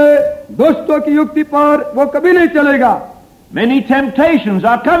पुरुष है दुष्टों की युक्ति पर वो कभी नहीं चलेगा. Many temptations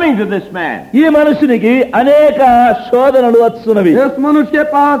are coming to this man. ఈ మనుషునికి అనేక శోధనలు వస్తున్నవి. इस मनुष्य के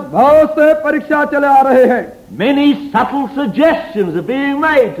पास बहुत से परीक्षा चले आ रहे हैं. Many subtle suggestions are being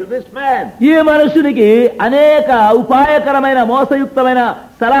made to this man. ఈ మనుషునికి అనేక ఉపాయకరమైన మోసయుక్తమైన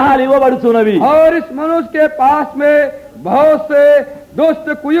సలహాలు ఇవ్వబడుతున్నవి. और इस मनुष्य के पास में बहुत से दुष्ट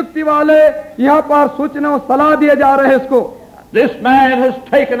कुयुक्ति वाले यहाँ पर सूचना और सलाह दिए जा रहे हैं इसको. This man has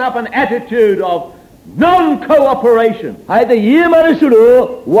taken up an attitude of non-cooperation. అయితే ఈ మనుషుడు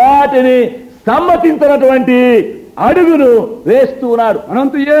వాటిని సమ్మతించినటువంటి అడుగును వేస్తున్నాడు.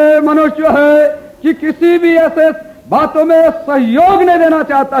 परंतु ये मनुष्य है कि किसी भी ऐसे बातों में सहयोग नहीं देना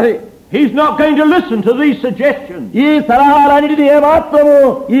चाहता है. He's not going to listen to these suggestions. ఈ సలహాలన్నిటిని ఏమాత్రము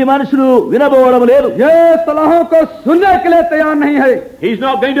ఈ మనుషుడు వినబోవడం లేదు. ये सलाहों को सुनने के लिए तैयार नहीं है. He's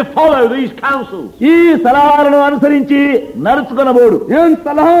not going to follow these counsels. ఈ సలహాలను అనుసరించి నడుచుకొనబోడు. इन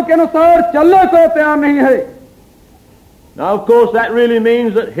सलाहों के अनुसार चलने को तैयार नहीं है. Now, of course, that really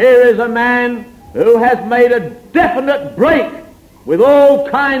means that here is a man who has made a definite break with all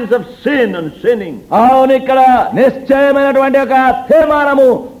kinds of sin and sinning. అవును, ఇక్కడ నిశ్చయమైనటువంటి ఒక తీర్మానము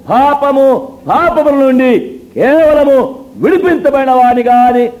పాపముల నుండి కేవలము విడిపించబడిన వాని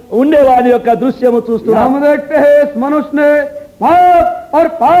గాని ఉండేవాని యొక్క దృశ్యము చూస్తున్నాము. हम देखते हैं इस मनुष्य ने पाप और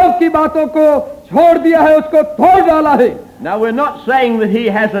पाप की बातों को छोड़ दिया है, उसको तोड़ डाला है. Now, we're not saying that he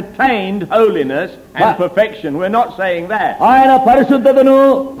has attained holiness and perfection. We're not saying that. ఆయన పరిశుద్ధతను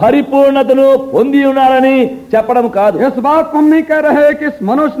పరిపూర్ణతను పొంది ఉన్నారని చెప్పడం కాదు. इस बात को हम नहीं कह रहे कि इस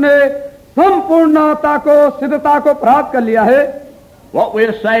मनुष्य ने संपूर्णता को, सिद्धता को प्राप्त कर लिया है. What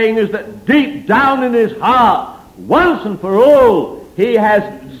we're saying is that deep down in his heart, once and for all, he has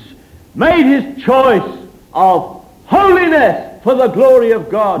made his choice of holiness for the glory of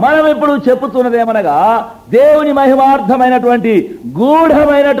God. మనం ఇప్పుడు చెప్పుతున్నది ఏమనగా దేవుని మహిమార్థమైనటువంటి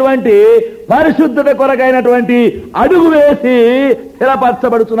గూఢమైనటువంటి పరిశుద్ధత కొరకైనటువంటి అడుగు వేసి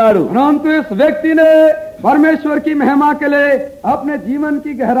స్థిరపరచబడుతున్నాడు. परंतु इस व्यक्ति ने परमेश्वर की महिमा के लिए अपने जीवन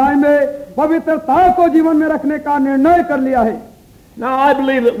की गहराई में पवित्रता को जीवन में रखने का निर्णय कर लिया है. Now, I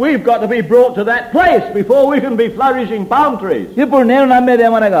believe that we've got to be brought to that place before we can be flourishing palm trees. ఇప్పుడు నేను నమ్మేది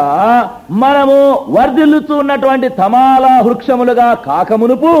ఏమనగా మనము వర్ధిల్లుతూ ఉన్నటువంటి తమాల వృక్షములుగా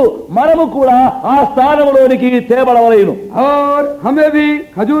కాకమునుపు మనము కూడా ఆ స్థానములోనికి తేబడవలేను. और हमें भी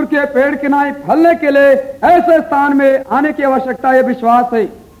खजूर के पेड़ के नाई फलने के लिए ऐसे स्थान में आने की आवश्यकता है, विश्वास है.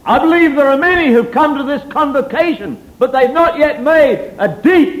 I believe there are many who've come to this convocation, but they've not yet made a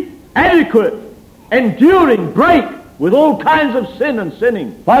deep, adequate, enduring break with all kinds of sin and sinning.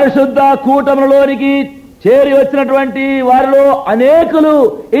 పరిశుద్ధ కూటములోనికి చేరి వచ్చినటువంటి వారిలో అనేకులు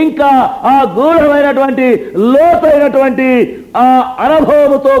ఇంకా ఆ గూఢమైనటువంటి లోతైనటువంటి ఆ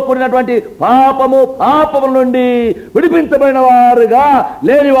అనుభవముతో కూడినటువంటి పాపము నుండి విడిపించబడిన వారుగా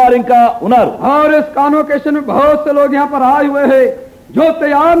లేని వారు ఇంకా ఉన్నారు. और इस कॉन्वोकेशन में बहुत से लोग यहाँ पर आए हुए हैं जो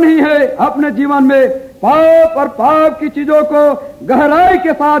तैयार नहीं है अपने जीवन में पाप और पाप की चीजों को गहराई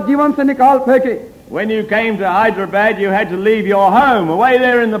के साथ जीवन से निकाल फेंके. When you came to Hyderabad, you had to leave your home away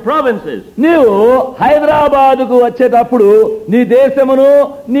there in the provinces. నీవు హైదరాబాదుకు వచ్చేటప్పుడు నీ దేశమును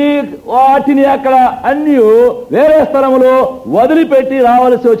నీ వాటిని అక్కడ అన్ని వేరే స్థలములో వదిలిపెట్టి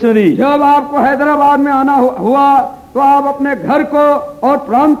రావాల్సి వచ్చినది. जब आपको हैदराबाद में आना हुआ तो आप अपने घर को और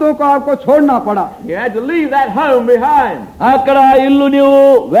प्रांतों को आपको छोड़ना पड़ा. You had to leave that home behind. అక్కడ ఇల్లు నీవు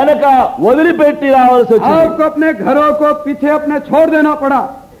వెనక వదిలిపెట్టి రావాల్సి వచ్చింది. आपको अपने घरों को पीछे अपने छोड़ देना पड़ा.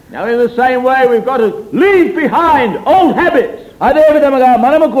 Now in the same way we've got to leave behind old habits. అదే విధముగా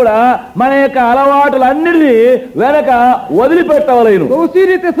మనము కూడా మన యొక్క అలవాటులన్నిటినీ వెనక వదిలిపెట్టవలేను. तो उसी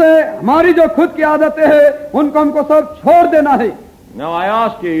रीति से हमारी जो खुद की आदतें हैं उनको हमको सब छोड़ देना है. Now I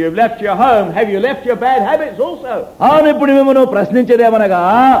ask you, you've left your home, have you left your bad habits also? అవును, ఇప్పుడు మిమ్మల్ని ప్రశ్నించేదేమనగా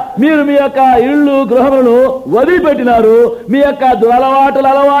మీరు మీ యొక్క ఇళ్ళు గృహములను వదిలిపెట్టినారు, మీ యొక్క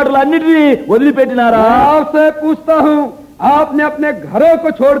అలవాటులు అన్నిటినీ వదిలిపెట్టినారా? आपसे पूछता हूँ, आपने अपने घरों को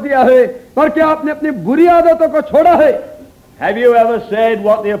छोड़ दिया है पर क्या आपने अपनी बुरी आदतों को छोड़ा है? Have you ever said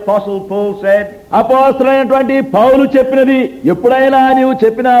what the apostle Paul said? అపోస్తలుడైనటువంటి పౌలు చెప్పినది ఎప్పుడైనా నీవు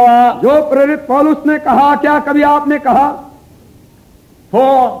చెప్పినావా? जो प्रेरित पौलुस ने कहा, क्या कभी आपने कहा?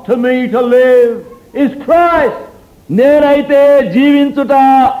 For to me to live is Christ. నేనైతే జీవించుట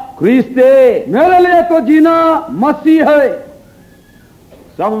క్రీస్తే, मेरे लिए तो जीना मसीह है.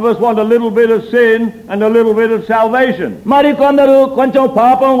 Some of us want a little bit of sin and a little bit of salvation. మరి కొందరు కొంచెం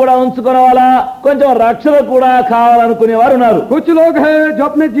పాపం కూడా ఉంచుకోవాలా, కొంచెం రక్షణ కూడా కావాలనుకునే వారు ఉన్నారు. कुछ लोग हैं जो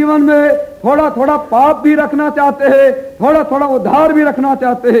अपने जीवन में थोड़ा थोड़ा पाप भी रखना चाहते हैं, थोड़ा थोड़ा उद्धार भी रखना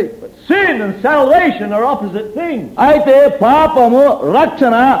चाहते हैं. Sin and salvation are opposite things. అయితే పాపము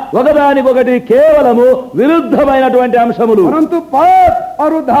రక్షణ ఒకదానికొకటి కేవలము విరుద్ధమైనటువంటి అంశములు. परंतु पाप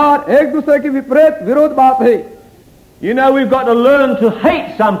और उद्धार एक दूसरे की विपरीत विरोध बात है. You know, we've got to learn to hate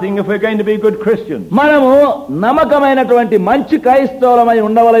something if we're going to be good Christians. మనము నమ్మకమైనటువంటి మంచి క్రైస్తవులమై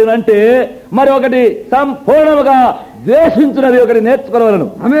ఉండవలనంటే మరి ఒకటి సంపూర్ణముగా ద్వేషించినది ఒకటి నేర్చుకోవాలను.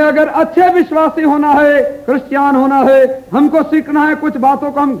 हमें अगर अच्छे विश्वासी होना है, क्रिश्चियन होना है, हमको सीखना है कुछ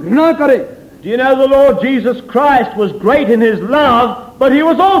बातों को हम घृणा करें. Do you know the Lord Jesus Christ was great in his love, but he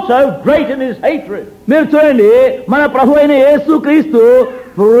was also great in his hatred. మీరు చూడండి, మన ప్రభు అయిన యేసు క్రీస్తు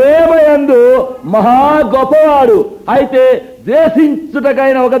ప్రేమయందు మహా గొప్పవాడు, అయితే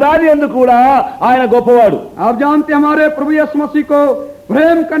ద్వేషించుటకైన ఒకదాని యందు కూడా ఆయన గొప్పవాడు. आप जानते हमारे प्रभु यीशु मसीह को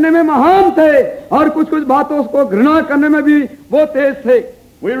प्रेम करने में महान थे और कुछ कुछ बातों को घृणा करने में भी वो तेज थे.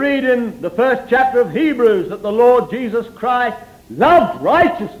 We read in the first chapter of Hebrews that the Lord Jesus Christ loved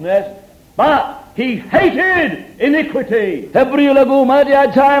righteousness, but he hated iniquity. హెబ్రీయులకు మొదటి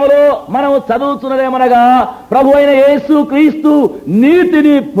అధ్యాయములో మనము చదువుతున్నదేమనగా ప్రభు అయిన యేసు క్రీస్తు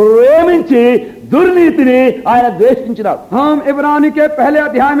నీతిని ప్రేమించి దుర్నీతిని ఆయన ద్వేషించినాడు. हम इब्रानी के पहले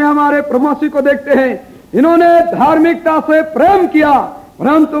अध्याय में हमारे प्रभु मसीह को देखते हैं. इन्होंने धार्मिकता से प्रेम किया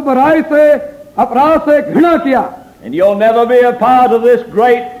परंतु बुराई से अपराध से घृणा किया. And you'll never be a part of this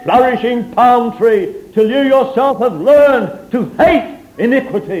great flourishing palm tree till you yourself have learned to hate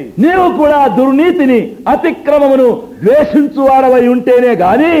iniquity. నీవు కూడా దుర్నీతిని అతిక్రమమును ద్వేషించువాడవై ఉంటేనే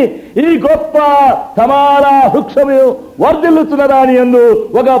గాని ఈ గొప్ప సమాన వృక్షము వర్ధిల్లుచున్న దాని యందు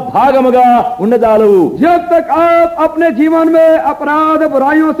ఒక భాగముగా ఉండజాలవు. जब तक आप अपने जीवन में अपराध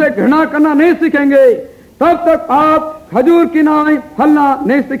बुराइयों से घृणा करना नहीं सीखेंगे तब तक आप खजूर की नाई फलना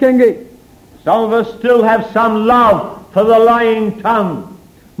नहीं सीखेंगे. Some of us still have some love for the lying tongue.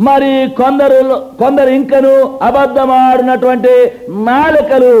 మరి కొందరు ఇంకను అబద్ధమాడినటువంటి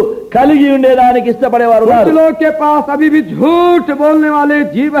నాలుకలు కలిగి ఉండేదానికి ఇష్టపడేవారు. कुछ लोग के पास अभी भी झूठ बोलने वाले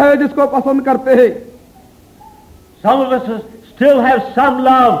जीव है जिसको पसंद करते हैं. Some of us still have some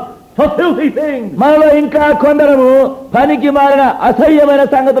love for filthy things. మనలో ఇంకా కొందరము పనికి మారిన అసహ్యమైన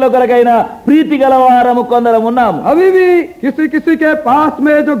సంగతుల కొరకైన ప్రీతి గలవారము కొందరం ఉన్నాము. अभी भी किसी किसी के पास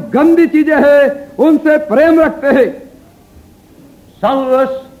में जो गंदी चीजें हैं उनसे प्रेम रखते हैं. Some of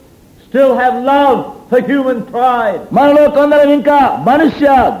us still have love for human pride. మనలో కొందరం ఇంకా మనుష్య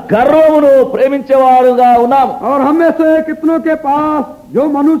గర్వమును ప్రేమించేవారుగా ఉన్నాము. और हम में से कितनों के पास जो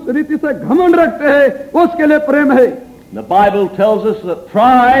मनुष्य रीति से घमंड रखते हैं उसके लिए प्रेम है. The Bible tells us that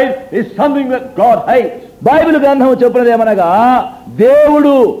pride is something that God hates. Bible గ్రంథం చెప్పినది ఏమనగా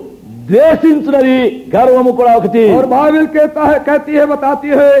దేవుడు ద్వేషించినది గర్వము కూడా ఒకటి. और बाइबल कहती है बताती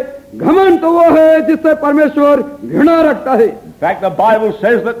है घमंड तो वो है जिससे परमेश्वर घृणा रखता है। In fact, the Bible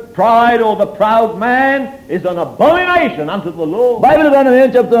says that pride or the proud man is an abomination unto the Lord. Bible గ్రంథం ఏం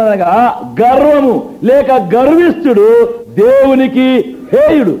చెప్తున్నానగా గర్వము లేక గర్విష్ఠుడు దేవునికి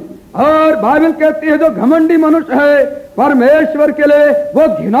హేయుడు। और बाइबल कहती है जो घमंडी मनुष्य है परमेश्वर के लिए वो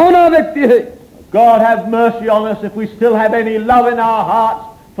घिनौना व्यक्ति है। God have mercy on us if we still have any love in our hearts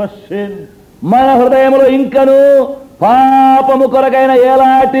for sin. మన హృదయములో ఇంకను పాపము కొరకైన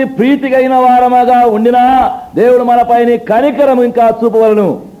ఎలాంటి ప్రీతికైన వారముగా ఉండినా దేవుడు మనపైన కనికరము ఇంకా చూపవలను।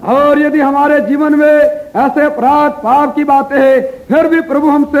 और यदि हमारे जीवन में ऐसे अपराध पाप की बातें हैं फिर भी प्रभु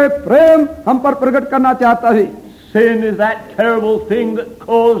हमसे प्रेम हम पर प्रकट करना चाहता है। Sin is that terrible thing that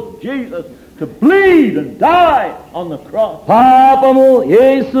caused Jesus to bleed and die on the cross. పాపము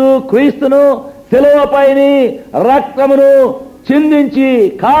యేసు క్రీస్తును శిలువపైని రక్తమును చిందించి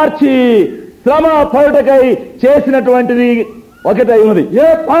కార్చి శ్రమ పడుటకై చేసినటువంటిది ఒకటై ఉన్నది। ये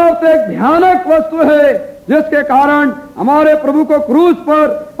पाप एक भयानक वस्तु है जिसके कारण हमारे प्रभु को क्रूस पर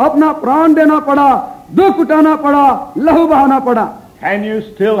अपना प्राण देना पड़ा, दुख उठाना पड़ा, लहू बहाना पड़ा। Can you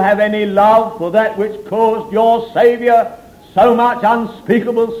still have any love for that which caused your Savior so much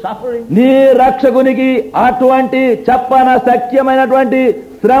unspeakable suffering? నీ రక్షకునికి అటువంటి చెప్పన సత్యమైనటువంటి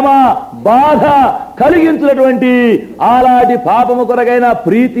శ్రమ బాధ కలిగించినటువంటి అలాంటి పాపము కొరకైన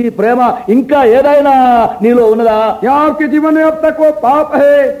ప్రీతి ప్రేమ ఇంకా ఏదైనా నీలో ఉన్నదా? क्या आपके जीवन में अब तक वो पाप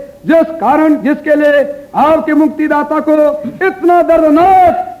है जिस कारण जिसके लिए आपके मुक्तिदाता को इतना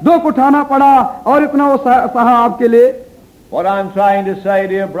दर्दनाक दुख उठाना पड़ा और इतना वो सहा आपके लिए? What I'm trying to say,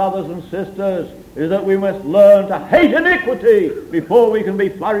 dear brothers and sisters, is that we must learn to hate iniquity before we can be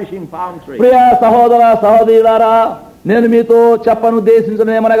flourishing palm trees. ప్రియ సహోదర సహోదరులారా, నేను మీతో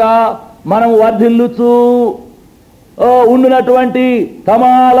చెప్పనుద్దేశించడమేమనగా మనం వర్ధిల్లుచు ఉండునటువంటి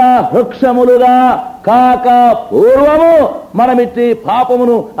తమాల వృక్షములుగా కాక పూర్వము మనమిట్టి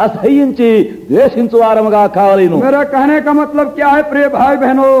పాపమును అసహ్యించి ద్వేషించు వారముగా కావలేను। मेरा कहने का मतलब क्या है प्रिय भाई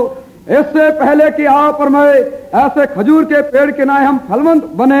बहनों, इससे पहले कि आप और मैं ऐसे खजूर के पेड़ के नाए हम फलवंत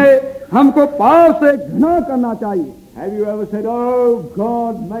बने, हमको पाप से घृणा करना चाहिए। Have you ever said, "Oh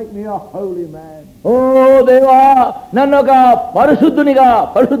God, make me a holy man"? ఓ దేవా నన్ను ఒక పరిశుద్ధునిగా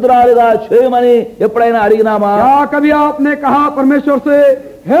పరిశుద్ధురాలిగా చేయమని ఎప్పుడైనా అడిగినామా? क्या कभी आपने कहा परमेश्वर से,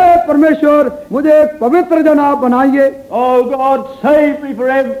 हे परमेश्वर मुझे एक पवित्र जन आप बनाइए? Oh God, save me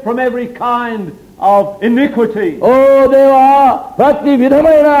from every kind of iniquity. ఓ దేవా ప్రతి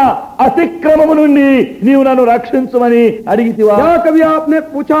విధమైన అతిక్రమము నుండి నీవు నన్ను రక్షించమని అడిగితివా? क्या कभी आपने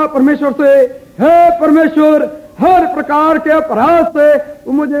पूछा परमेश्वर से, हे परमेश्वर हर प्रकार के अपराध से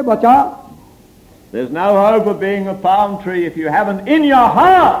तू मुझे बचा? There's no hope of being a palm tree if you haven't in your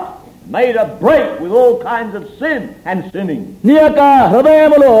heart made a break with all kinds of sin and sinning. నీ యొక్క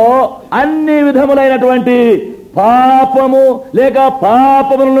హృదయములో అన్ని విధములైనటువంటి పాపము లేక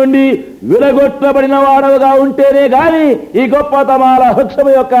పాపముల నుండి విడగొట్టబడిన వాడవుగా ఉంటేనే గాని ఈ గొప్ప తమాల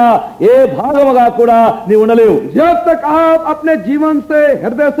వృక్షము యొక్క ఏ భాగముగా కూడా నీ ఉండలేవు। जब तक आप अपने जीवन से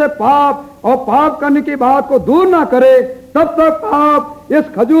हृदय से पाप और पाप करने की बात को दूर ना करे तब तक आप इस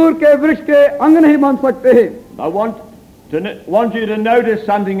खजूर के वृक्ष के अंग नहीं बन सकते हैं। I want you to notice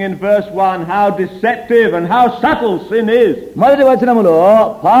something in verse 1, how deceptive and how subtle sin is. మొదటి వచనములో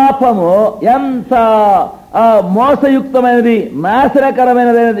పాపము ఎంత మోసయుక్తమైనది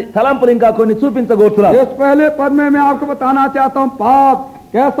నాశనకరమైనది తలంపులు ఇంకా కొన్ని చూపించగోరుతున్నారు। इस पहले पद में मैं आपको बताना चाहता हूँ पाप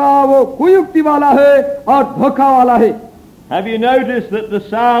कैसा वो कुयुक्ति वाला है और धोखा वाला है। Have you noticed that the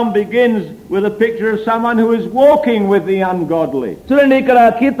psalm begins with a picture of someone who is walking with the ungodly? చూడండి ఇక్కడ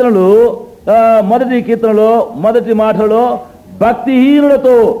కీర్తనలు మొదటి కీర్తనలో మొదటి మాటలో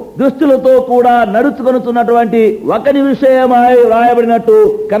భక్తిహీనులతో దుష్టులతో కూడా నడుచుకొనుతున్నటువంటి ఒకని విషయమై రాయబడినట్టు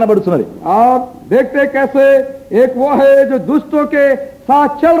కనబడుతున్నది। आप देखते कैसे एक वो है जो दुष्टों के साथ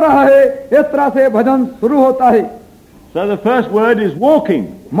चल रहा है, इस तरह से भजन शुरू होता है। So the first word is walking.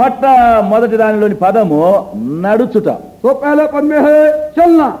 మొదటి దానిలోని పదము నడుచుట। तो पहले पद में है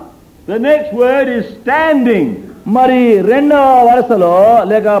चलना। The next word is standing. మరి రెండవ వరుసలో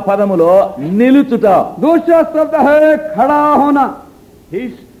లేక పదములో నిలుచుట। दूसरा शब्द है खड़ा होना।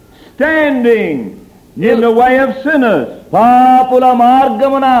 He's standing in the way of sinners. పాపుల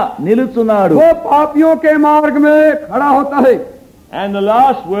మార్గమున నిలుచున్నాడు। वो पापियों के मार्ग में खड़ा होता है। And the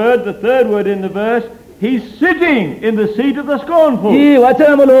last word, the third word in the verse, he's sitting in the seat of the scornful. ఈ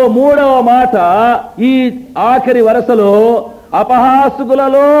వచనములో మూడవ మాట ఈ ఆఖరి వరుసలో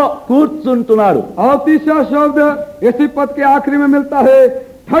అపహాసకులలో కూర్చుంటున్నాడు। और तीसरा शब्द इसी पद के आखिरी में मिलता है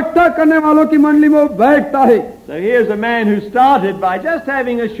ठट्ठा करने वालों की मंडली में बैठता है। So So here's a man who started by just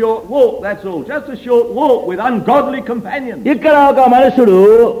having a short walk, that's all. Just a short walk with ungodly companions. ఇక్కడ ఒక మనుషుడు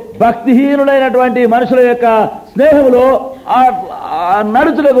భక్తిహీనుడైనటువంటి మనుషుల యొక్క స్నేహంలో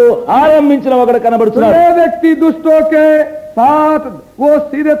నడుచులకు ఆరంభించిన ఒకడు కనబడుతున్నాడు. ये व्यक्ति दुष्टों के साथ वो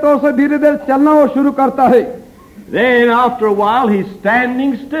सीधे तौर से धीरे धीरे चलना वो शुरू करता है. Then after a while he's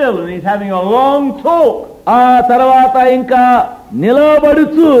standing still and he's having a long talk. ఆ తర్వాత ఇంకా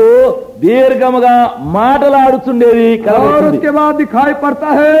నిలబడుచు దీర్ఘముగా మాటలాడుచుండేది और కనబడుతుంది. उसके बाद दिखाई पड़ता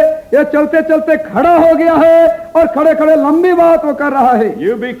है ये चलते चलते खड़ा हो गया है और खड़े खड़े लंबी बात वो कर रहा है.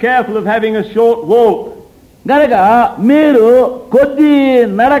 You be careful of having a short walk. గనక మీరు కొద్ది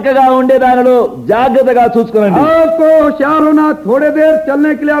నడకగా ఉండే దానిలో జాగ్రత్తగా చూసుకోండి. आपको होशियार होना, थोड़े देर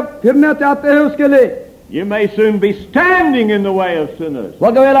चलने के लिए आप फिरना चाहते हैं उसके लिए You may soon be standing in the way of sinners.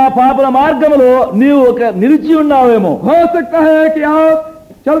 ఒకవేళ పాపుల మార్గములో నీవు ఒక నిలిచి ఉన్నావేమో. हो सकता है कि आप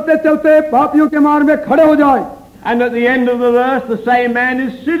चलते चलते पापियों के मार्ग में खड़े हो जाए. And at the end of the verse, the same man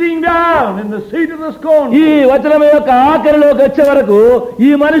is sitting down in the seat of the scornful. ఈ వచనం యొక్క ఆఖరిలోకి వచ్చే వరకు ఈ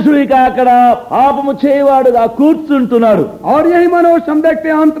మనుషుడు ఇక అక్కడ పాపము చేయవాడుగా కూర్చుంటున్నాడు. और यही मनोज हम देखते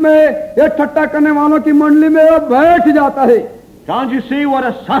हैं अंत में ये ठट्टा करने वालों की मंडली में वो बैठ जाता है. Can't you see what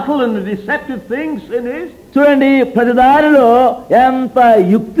a subtle and a deceptive thing sin is? చూడండి ప్రతిదారిలో ఎంత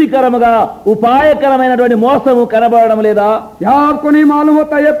యుక్తికరముగా ఉపాయకరమైనటువంటి మోసము కనబడడం లేదా? क्या आपको नहीं मालूम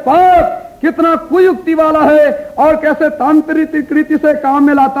होता ये पाप कितना कुयुक्ति वाला है और कैसे तांत्रिक रीति से काम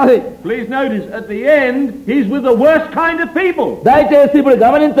में लाता है. Please notice, at the end, he's with the worst kind of people. దయచేసి ఇప్పుడు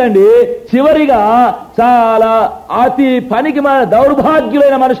గమనించండి, చివరిగా చాలా అతి పనికి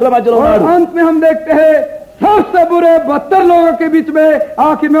దౌర్భాగ్యులైన మనుషుల మధ్యలో और ఉన్నాడు. अंत में हम देखते हैं सबसे बुरे बदतर लोगों के बीच में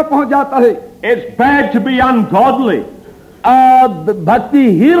आखिर में पहुंच जाता है. It's bad to be ungodly. ఆ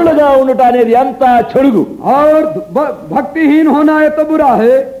భక్తిహీనులుగా ఉండుట అనేది ఎంత చెడుగు. और भक्तिहीन होना ये तो बुरा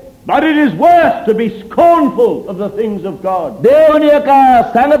है. But it is worse to be scornful of the things of God. దేవుని యొక్క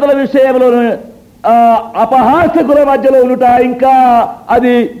సంగతుల విషయంలో అపహాస్యకుల మధ్యలో ఉండుట ఇంకా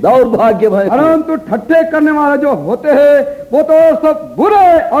అది దౌర్భాగ్యమైన. परंतु ठट्ठे करने वाले जो होते हैं वो तो सब बुरे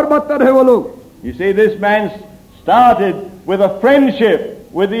और बदतर है वो लोग. You see, this man started with a friendship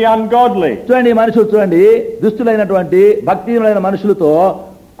with the ungodly. చూడండి మనుషులు చూడండి దుష్టులైనటువంటి భక్తిహీనులైన మనుషులతో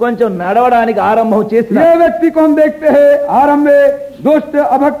కొంచెం నడవడానికి ఆరంభం చేసిన ये व्यक्ति को हम देखते हैं आरंभ में दुष्ट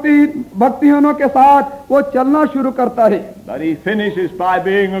भक्तिहीनों के साथ वो चलना शुरू करता है. But he finishes by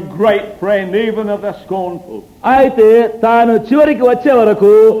being a great friend even of the scornful. అయితే తాను చివరికి వచ్చే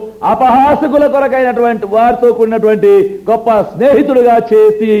వరకు అపహాసకుల కొరకైనటువంటి వారితో కూడినటువంటి గొప్ప స్నేహితుడుగా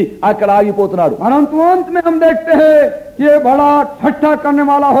చేసి అక్కడ ఆగిపోతున్నాడు. परंतु अंत में हम देखते हैं कि ये बड़ा ठट्ठा करने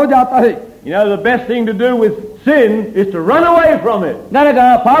वाला हो जाता है. You know, the best thing to do with sin is to run away from it. కనుక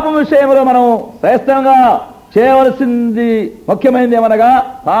పాపం విషయంలో మనం శ్రేష్టంగా చేయవలసింది ముఖ్యమైనది ఏమనగా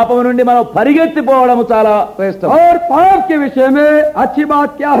పాపం నుండి మనం పరిగెత్తిపోవడం చాలా శ్రేష్టం. और पाप के विषय में अच्छी बात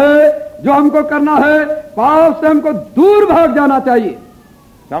क्या है जो हमको करना है, पाप से हमको दूर भाग जाना चाहिए.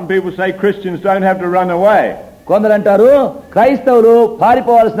 Some people say Christians don't have to run away. కొందరు అంటారు క్రైస్తవులు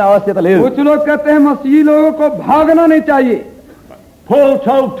పారిపోవాల్సిన ఆవశ్యకత లేదు. कुछ लोग कहते हैं मसीही लोगों को भागना नहीं चाहिए. Paul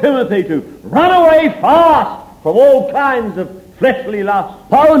told Timothy to run away fast from all kinds of fleshly lusts.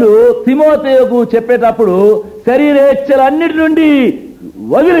 పౌలు తిమోతేయుకు చెప్పేటప్పుడు శరీరేచ్ఛలన్నిటి నుండి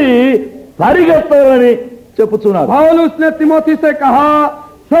వదిలి పరిగెత్తాలని చెప్పుచున్నాడు. पौलुस ने तिमोथी से कहा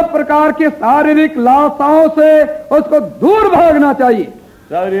सब प्रकार के शारीरिक लालसाओं से उसको दूर भागना चाहिए.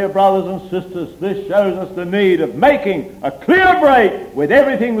 So, dear brothers and sisters, this shows us the need of making a clear break with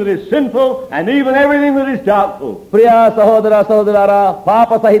everything that is sinful and even everything that is doubtful. Priya సహోదర సహోదరారా, పాప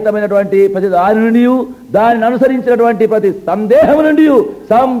సహితమైనటువంటి ప్రతి దాని నుండి దానిని అనుసరించినటువంటి ప్రతి సందేహం నుండి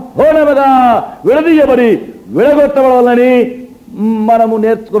సంపూర్ణముగా విడదీయబడి విడగొట్టబడాలని మనము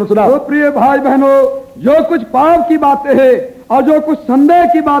నేర్చుకుంటున్నాం. तो प्रिय भाई बहनों, जो कुछ पाप की बातें हैं और जो कुछ संदेह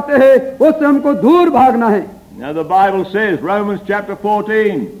की बातें हैं उससे हमको दूर भागना है. Now the Bible says, Romans chapter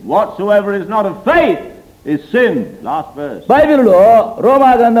 14, whatsoever is not of faith is sin. Last verse. బైబిలులో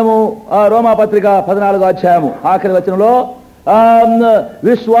రోమా గ్రంథము రోమా పత్రిక 14వ అధ్యాయము ఆఖరి వచనంలో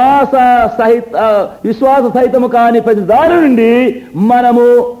విశ్వాస సహితము కాని ప్రతి దాని నుండి మనము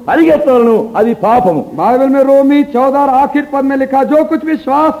పరిగెత్తలను అది పాపము. बाइबल में रोमी 14 आखिर पद में लिखा जो कुछ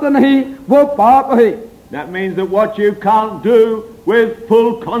विश्वास से नहीं वो पाप है. That means that what you can't do with full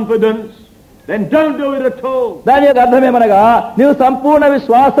confidence, then don't do it at all. దాని యొక్క అర్థం ఏమనగా నీవు సంపూర్ణ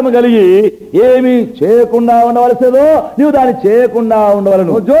విశ్వాసము కలిగి ఏమి చేయకుండా ఉండవలసిందో నీవు దాన్ని చేయకుండా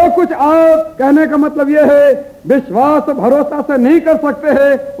ఉండవలను. जो कुछ आप कहने का मतलब ये है विश्वास भरोसा से नहीं कर सकते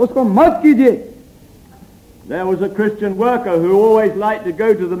हैं उसको मत कीजिए. There was a Christian worker who always liked to go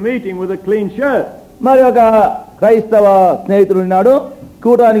to the meeting with a clean shirt. మరి ఒక క్రైస్తవ స్నేహితుడు ఉన్నాడు.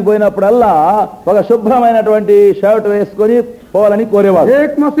 కూటానికి పోయినప్పుడల్లా ఒక శుభ్రమైనటువంటి షర్ట్ వేసుకొని పోవాలని కోరేవాడు.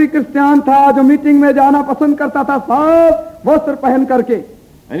 एक मसीह क्रिश्चियन था जो मीटिंग में जाना पसंद करता था साफ वस्त्र पहन करके,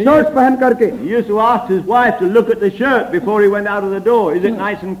 शर्ट पहन करके. He used to ask his wife to look at the shirt before he went out of the door. Is it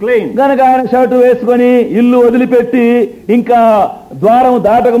nice and clean? గనక ఆయన షర్టు వేసుకొని ఇల్లు వదిలిపెట్టి ఇంకా ద్వారం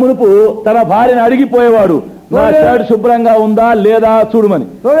దాటక మునుపు తన భార్యను అడిగిపోయేవాడు, నా షర్ట్ శుభ్రంగా ఉందా లేదా చూడమని.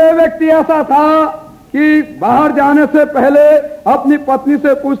 तो ये व्यक्ति ऐसा था कि बाहर जाने से पहले अपनी पत्नी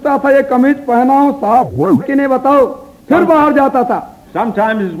से पूछता था ये कमीज पहना हूं साफ कि नहीं बताओ, फिर बाहर जाता था.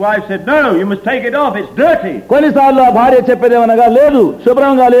 Sometimes his wife said, no, you must take it off, it's dirty. కొన్నిసార్లు ఆ భార్య చెప్పేదేమనగా, లేదు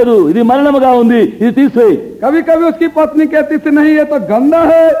శుభ్రంగా లేదు, ఇది మలినముగా ఉంది, ఇది తీసేయి. कभी कभी उसकी पत्नी कहती थी नहीं ये तो गंदा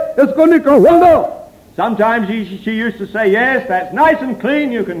है, इसको निकाल दो. Sometimes she used to say, yes, that's nice and clean,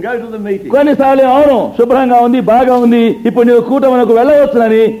 you can go to the meeting. కొన్నిసార్లు అవును శుభ్రంగా ఉంది, బాగా ఉంది, ఇప్పుడు నీవు కూటమునకు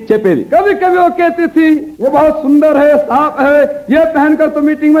వెళ్ళవచ్చునని చెప్పేది. कभी कभी वो कहती थी ये बहुत सुंदर है, साफ है, ये पहनकर तो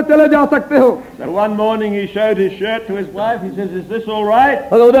मीटिंग में चले जा सकते हो. So one morning he showed his shirt to his wife. He says, is this all right?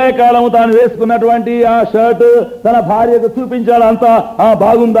 ఒక ఉదయకాలము తాను వేసుకున్నటువంటి ఆ షర్ట్ తన భార్యకు చూపించాడు, అంతా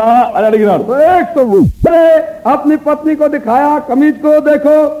బాగుందా అని అడిగినాడు. तो एक तो अपनी पत्नी को दिखाया कमीज को,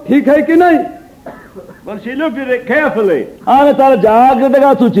 देखो ठीक है कि नहीं. Well, she looked at it carefully. ఆమె చాలా జాగ్రత్తగా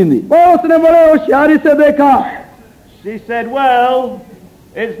చూచింది. वो उसने बड़े होशियारी से देखा. She said, well,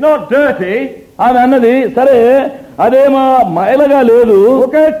 it's not dirty. ఆమె అన్నది, సరే అదేమో మైలగా లేదు.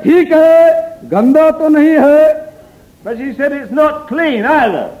 ओके ठीक है, गंदा तो नहीं है. But she said, it's not clean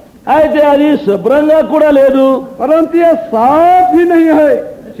either. అయితే అది శుభ్రంగా కూడా లేదు. परंतु ये साफ भी नहीं है.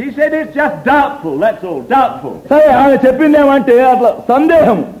 She said, it's just doubtful, that's all, doubtful. సరే ఆమె చెప్పిందేమంటే అట్లా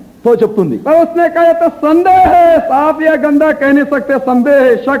సందేహం తో చెప్తుంది. तो उसने कहा तो संदेह है, साफ या गंदा कह नहीं सकते, संदेह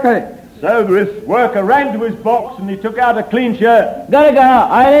है, शक है. So this worker ran to his box and he took out a clean shirt. గనక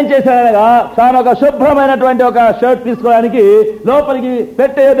ఆయన ఏం చేశాడనగా తాను ఒక శుభ్రమైనటువంటి ఒక షర్ట్ తీసుకోవడానికి లోపలికి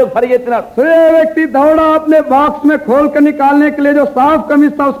పెట్టేందుకు పరిగెత్తినాడు. तो ये व्यक्ति दौड़ा अपने बॉक्स में खोल कर निकालने के लिए, जो साफ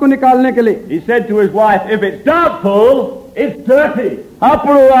कमीज था उसको निकालने के लिए. He said to his wife, if it's doubtful, it's dirty.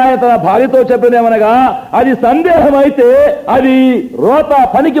 అప్పుడు ఆయన తన భార్యతో చెప్పినేమనగా అది సందేహం అయితే అది రోత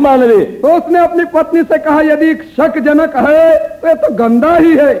పనికి మాలినది. तो उसने अपनी पत्नी से कहा यदि शकजनक है तो ये तो गंदा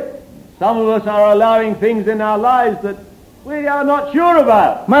ही है. Some of us are allowing things in our lives that we are not sure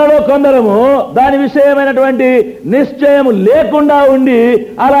about. మనలో కొందరము దాని విషయమైనటువంటి నిశ్చయం లేకుండా ఉండి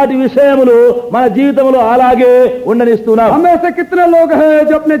అలాంటి విషయములు మన జీవితంలో అలాగే ఉండనిస్తున్నాం. हम ऐसे कितने लोग हैं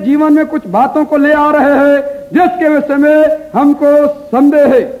जो अपने जीवन में कुछ बातों को ले आ रहे हैं जिसके विषय में हमको संदेह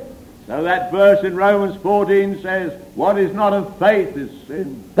है. So that verse in Romans 14 says, what is not of faith is sin.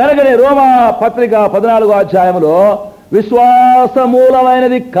 కనుకనే రోమా పత్రిక 14వ అధ్యాయములో విశ్వాస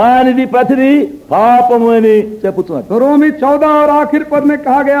మూలమైనది కానిది ప్రతిది పాపము అని చెప్పుతున్నారు. तो रोमी 14 और आखिर पद में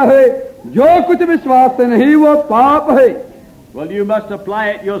कहा गया है जो कुछ विश्वास से नहीं वो पाप है. Well, you must apply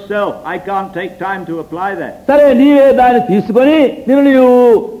it yourself. I can't take time to apply that. సరే నీవే దాన్ని తీసుకొని నీవు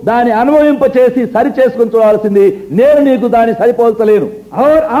దాన్ని అనుభవింప చేసి సరి చేసుకుని చూడాల్సింది, నేను నీకు దాన్ని సరిపోల్చలేను.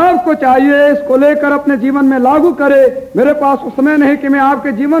 और आपको चाहिए इसको लेकर अपने जीवन में लागू करे. मेरे पास उस समय नहीं कि मैं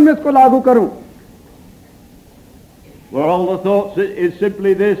आपके जीवन में इसको लागू करूं. Well, all the thoughts is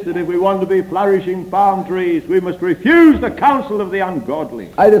simply this, that if we want to be flourishing palm trees, we must refuse the counsel of the ungodly.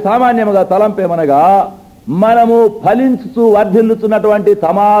 అయితే సామాన్యముగా తలంపేమనగా మనము ఫలించుతూ వర్ధిల్లుతున్నటువంటి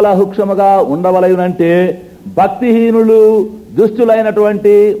తమాల వృక్షముగా ఉండవలయునంటే భక్తిహీనులు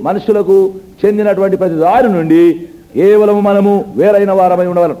దుష్టులైనటువంటి మనుషులకు చెందినటువంటి ప్రతి దారి నుండి కేవలం మనము వేరైన వారమై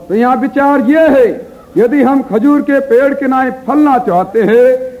ఉండవలం. तो यहाँ विचार ये है यदि हम खजूर के पेड़ के नाई फलना चाहते हैं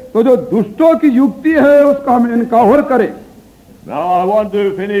तो जो दुष्टों की युक्ति है उसका हम इनकार करें. Now I want to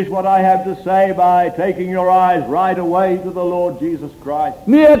finish what I have to say by taking your eyes right away to the Lord Jesus Christ.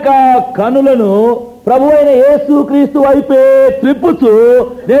 మీ యొక్క కనులను ప్రభువైన యేసుక్రీస్తు వైపే త్రిప్పుచు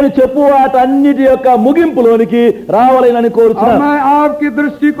నేను చెప్పు వాటన్నిటి యొక్క ముగింపులోనికి రావాలని కోరుతున్నాను. मैं आपकी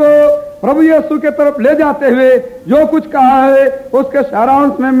दृष्टि को प्रभु यीशु के तरफ ले जाते हुए जो कुछ कहा है उसके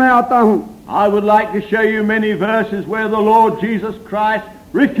सारांश में मैं आता हूँ. I would like to show you many verses where the Lord Jesus Christ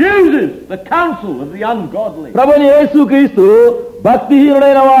refuses the counsel of the ungodly. ప్రభువైన యేసుక్రీస్తు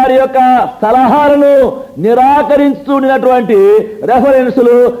భక్తిహీనుడైన వారి యొక్క సలహాలను నిరాకరించుతున్నటువంటి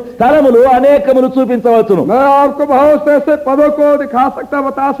రెఫరెన్సులు స్థలములు అనేకములు చూపించవచ్చును. मैं आपको बहुत से ऐसे पदों को दिखा सकता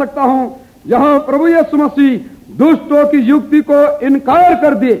बता सकता हूँ जहाँ प्रभु यीशु मसीह दुष्टों की युक्ति को इनकार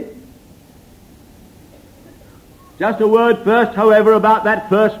कर दिए. Just a word first, however, about that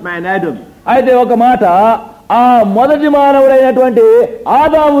first man, Adam. అయితే ఒక మాట ఆ మొదటి మానవుడైనటువంటి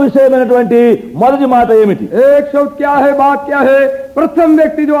ఆదాము విషయమైనటువంటి మొదటి మాట ఏమిటి? एक शब्द क्या है, बात क्या है? प्रथम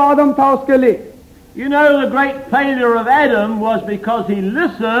व्यक्ति जो आदम था उसके लिए. You know, the great failure of Adam was because he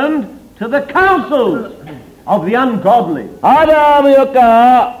listened to the counsels of the ungodly. ఆదాము యొక్క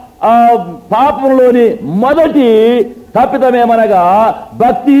ఆ పాపంలోని మొదటి తప్పిదమేమనగా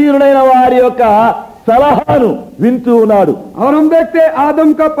భక్తిహీనుడైన వారి యొక్క సలహాను వింటూ ఉన్నాడు. और हम देखते आदम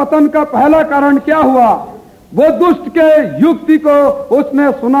का पतन का पहला कारण क्या हुआ? वो दुष्ट के युक्ति को उसने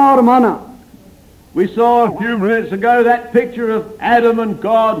सुना और माना. We saw a few minutes ago that picture of Adam and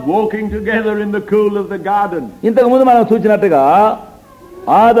God walking together in the cool of the garden. ఇంతకు ముందు మనం చూసినట్టుగా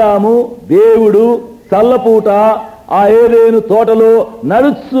ఆదాము దేవుడు చల్లపూట ఆ ఏదేను తోటలో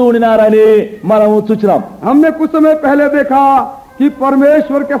నడుస్తూ ఉండినారని మనము చూచినాం. हमने कुछ समय पहले देखा कि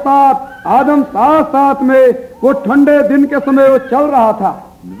परमेश्वर के साथ आदम साथ साथ में वो ठंडे दिन के समय वो चल रहा था.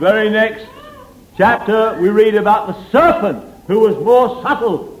 In the very next chapter we read about the serpent who was more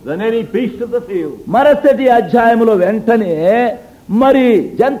subtle than any beast of the field. మరుసటి అధ్యాయములో వెంటనే మరి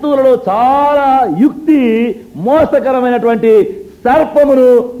జంతువులలో చాలా యుక్తి మోసకరమైనటువంటి సర్పమును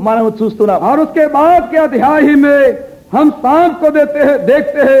మనం చూస్తున్నాం. और उसके बाद के अध्याय ही में हम सांप को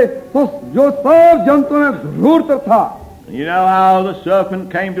देखते हैं तो जो सब जंतु में धूर्त था. You know how the serpent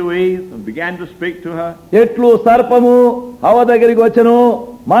came to Eve and began to speak to her? ఎట్లు సర్పము హవ్వ దగ్గరికి వచ్చెను,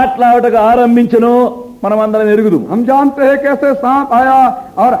 మాట్లాడటకు ఆరంభించెను, మనమందరం ఎరుగుదు. हम जानते हैं कैसे सांप आया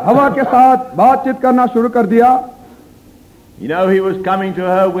और हवा के साथ बातचीत करना शुरू कर दिया. You know he was coming to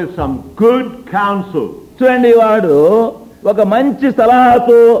her with some good counsel. చూడండి, వాడు ఒక మంచి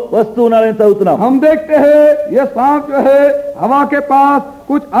సలహాతో వస్తున్నాడని చదువుతున్నాం. हम देखते हैं ये सांप जो है हवा के पास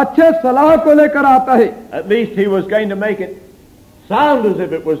कुछ अच्छे सलाह को लेकर आता है. At least he was going to make it sound as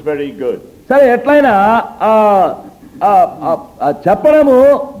if it was very good. సరే, ఎట్లయినా చెప్పడము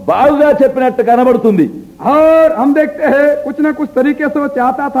బాగుగా చెప్పినట్టు కనబడుతుంది. और हम देखते हैं कुछ न कुछ तरीके से वो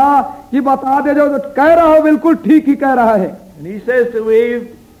चाहता था कि बता दे जो कह रहा हो बिल्कुल ठीक ही कह रहा है. And he says to Eve,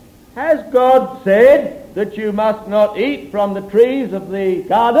 has God said that you must not eat from the trees of the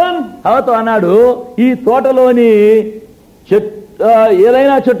garden? హవతో అన్నాడు, ఈ తోటలోని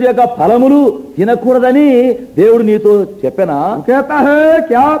ఏదైనా చెట్టు యొక్క ఫలములు తినకూడదని దేవుడు నీతో చెప్పెనా? कहता है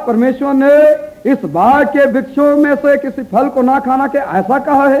क्या परमेश्वर ने इस बाग के वृक्षों में से किसी फल को ना खाना के ऐसा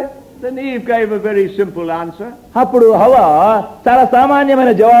कहा है? Then Eve gave a very simple answer. అప్పుడు హవ చాలా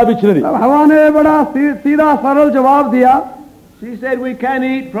సామాన్యమైన జవాబు ఇచ్చినది. हवा ने बड़ा सीधा सरल जवाब दिया. She said we can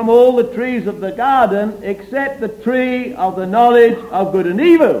eat from all the trees of the garden except the tree of the knowledge of good and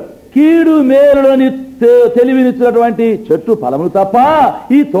evil. కీడు మేలులోని తెలివినిచ్చినటువంటి చెట్టు ఫలములు తప్ప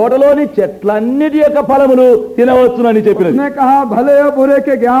ఈ తోటలోని చెట్లన్నిటి యొక్క ఫలములు తినవచ్చునని చెప్పినది. उसने कहा भले और बुरे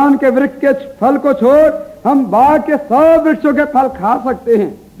के ज्ञान के वृक्ष के फल को छोड़ हम बाग के सब वृक्षों के फल खा सकते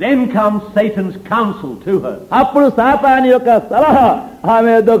हैं. Then comes Satan's counsel to her. అప్పుడు సాతాను యొక్క సలహా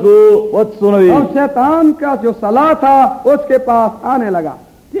ఆమె వద్దకు వస్తున్నది. और शैतान का जो सलाह था उसके पास आने लगा.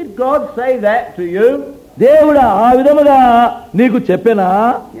 Did God say that to you? దేవుడా ఆ విధముగా నీకు చెప్పెనా?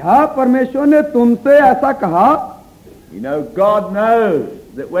 क्या परमेश्वर ने तुमसे ऐसा कहा? You know, God knows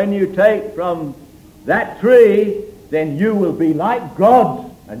that when you take from that tree, then you will be like God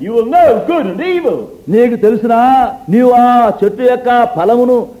and you will know good and evil. నీకు తెలుసునా, నీవు ఆ చెట్టు యొక్క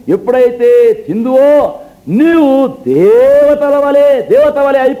ఫలమును ఎప్పుడైతే తిందువో నీవు దేవత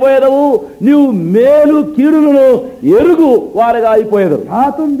వలె అయిపోయేదవు, నీవు మేలు కీడులను ఎరుగు వారుగా అయిపోయేదవు. क्या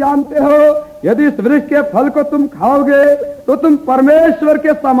तुम जानते हो यदि इस वृक्ष के फल को तुम खाओगे तो तुम परमेश्वर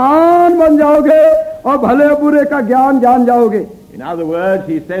के समान बन जाओगे और भले बुरे का ज्ञान जान जाओगे. In other words,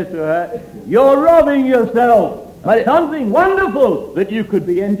 he says to her, you're robbing yourself of something wonderful that you could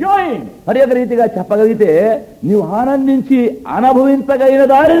be enjoying. మరి ఒక రీతిగా చెప్పగలిగితే నీవు ఆనందించి అనుభవించగలిగిన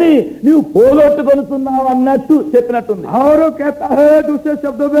దానిని నీవు పోగొట్టుకొనుతున్నావు అన్నట్టు చెప్పినట్టుంది. और कहता है दूसरे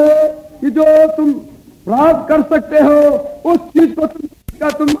शब्दों में कि जो तुम प्राप्त कर सकते हो उस चीज को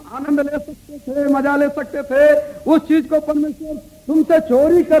तुम आनंद ले सकते थे, मजा ले सकते थे, उस चीज को परमेश्वर तुमसे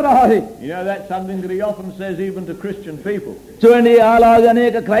चोरी कर रहा है. You know, that's something that he often says even to Christian people. చూడండి, అలాగే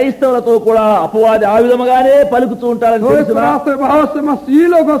అనేక క్రైస్తవులతో కూడా అపవాది ఆ విధముగానే పలుకుతూ ఉంటారని तो इस తెలుసునా? तरह से बहुत से मसीही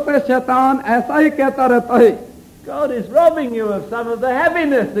लोगों से शैतान ऐसा ही कहता रहता है. God is robbing you of some of the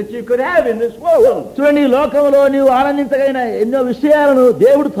happiness that you could have in this world. చూడండి, ఈ లోకంలో నీవు ఆనందించగలిగిన ఎన్నో విషయాలను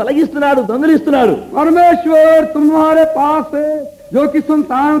దేవుడు తొలగిస్తున్నాడు, దొంగిలిస్తున్నాడు. परमेश्वर तुम्हारे पास है जो कि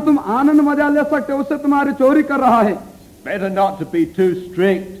संसार तुम आनंद मजा ले सकते हो उससे तुम्हारी चोरी कर रहा है. Better not to be too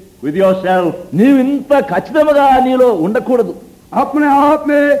strict with yourself. నీవు ఇంత ఖచ్చితంగా నీలో ఉండకూడదు. अपने आप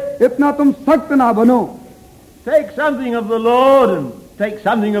में इतना तुम सख्त ना बनो. Take something of the Lord and take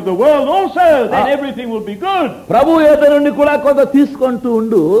something of the world also, then everything will be good. ప్రభు యొద్ద నుండి కూడా కొంత తీసుకుంటూ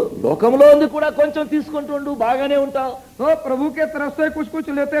ఉండు, లోకంలో నుండి కూడా కొంచెం తీసుకుంటూ ఉండు, బాగానే ఉంటావు. तो प्रभु के तरफ से कुछ कुछ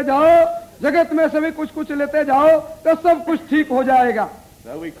लेते जाओ, जगत में से भी कुछ कुछ लेते जाओ तो सब कुछ ठीक हो जाएगा.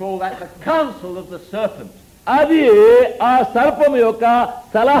 So we call that the counsel of the serpent. అది ఆ సర్పం యొక్క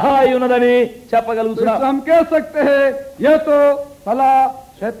సలహా ఉన్నదని చెప్పగలుగుతున్నాం. हम कह सकते हैं ये तो सलाह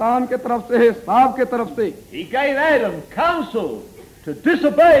शैतान की तरफ से है, सांप की तरफ से. He gave Adam counsel to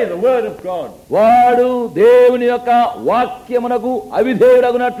disobey the word of God. వాడు దేవుని యొక్క వాక్యమునకు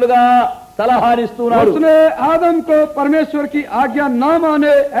అవిధేయుడగునట్లుగా సలహానిస్తున్నాడు. उसने आदम को परमेश्वर की आज्ञा न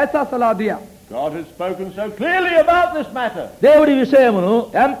माने ऐसा सलाह दिया. God has spoken so clearly about this matter. దేవుడి విషయమును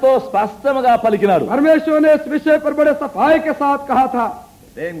ఎంతో స్పష్టంగా పలికినాడు. परमेश्वर ने इस विषय पर बड़े सफाई के साथ कहा था.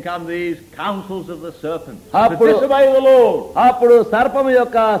 Then come these counsels of the serpent to అప్పుడు disobey the Lord. అప్పుడు సర్పము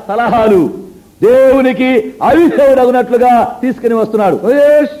యొక్క సలహాలు దేవునికి అవిధేయుడగునట్లుగా తీసుకుని వస్తున్నాడు. तो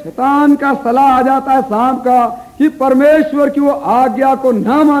ये शैतान का सलाह आ जाता है सांप का कि परमेश्वर की वो आज्ञा को न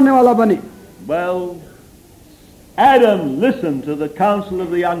मानने वाला बने. Well, Adam listened to the counsel of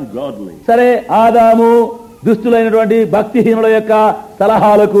the ungodly. సరే, ఆదాము దుష్టులైనటువంటి భక్తిహీనుల యొక్క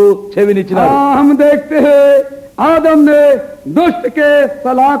సలహాలకు చెవినిచ్చినాడు. हम देखते हैं आदम ने दुष्ट के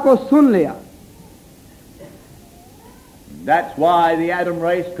सलाह को सुन लिया. That's why the Adam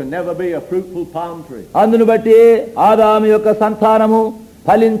race can never be a fruitful palm tree. అందును బట్టి ఆదాము యొక్క సంతానము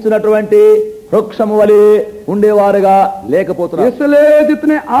ఫలించినటువంటి వృక్షము వలె ఉండేవారుగా లేకపోతున్నారు. इसलिए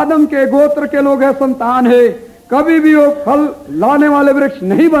जितने आदम के गोत्र के लोग हैं, संतान है, कभी भी वो फल लाने वाले वृक्ष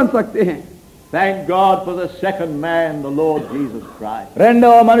नहीं बन सकते हैं. Thank God for the second man, the Lord Jesus Christ.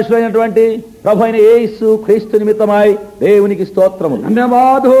 రెండవ మనుషులైనటువంటి ప్రభు అయిన యేసు క్రీస్తు నిమిత్తమై దేవునికి స్తోత్రములు.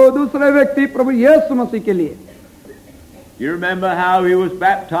 धन्यवाद हो दूसरे व्यक्ति प्रभु यीशु मसीह के लिए. You remember how he was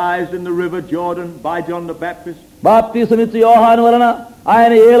baptized in the river Jordan by John the Baptist? బాప్తిసమిచ్చు యోహాను వలన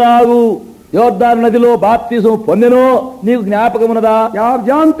ఆయన ఏలాగు యోర్దాను నదిలో బాప్తిసం పొందెనో నీకు జ్ఞాపకమున్నదా? क्या आप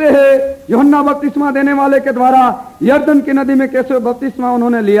जानते हैं यूहन्ना बपतिस्मा देने वाले के द्वारा यर्दन की नदी में कैसे बपतिस्मा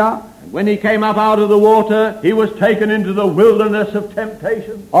उन्होंने लिया? When he came up out of the water, he was taken into the wilderness of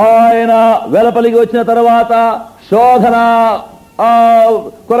temptation. ఆయన వెలపలికి వచ్చిన తర్వాత శోధన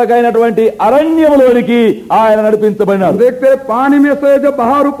కొరకైనటువంటి అరణ్యములోనికి ఆయన నడిపించబడినాడు. देखते पानी में से जब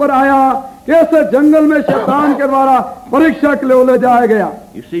बाहर ऊपर आया, कैसे जंगल में शैतान के द्वारा परीक्षा के लिए ले जाया गया.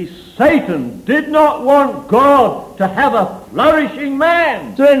 You see, Satan did not want God to have a flourishing man.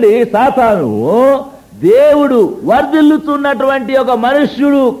 చూడండి, సాతాను దేవుడు వర్ధిల్లుతున్నటువంటి ఒక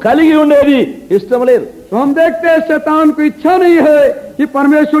మనుష్యుడు కలిగి ఉండేది ఇష్టం లేదు. तो हम देखते हैं शैतान को इच्छा नहीं है कि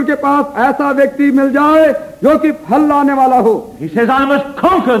परमेश्वर के पास ऐसा व्यक्ति मिल जाए जो कि फल लाने वाला हो. He says, I must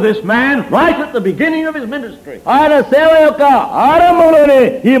conquer this man right at the beginning of his ministry. ఆయన సేవ యొక్క ఆరంభంలోనే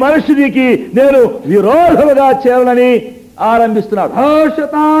ఈ మనుషుడికి నేను విరోధముగా చేయాలని ఆరంభిస్తున్నాడు. और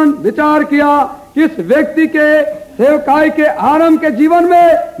शैतान विचार किया कि इस व्यक्ति के सेवकाई के आरंभ के जीवन में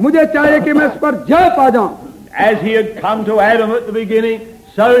मुझे चाहिए कि मैं इस पर जय पा जाऊं. As he had come to Adam at the beginning,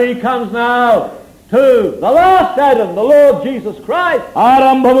 so he comes now to the last Adam, the Lord Jesus Christ.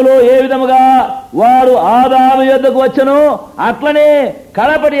 ఆరంభములో ఏ విధముగా వాడు ఆదాము యొద్దకు వచ్చెనో అట్లనే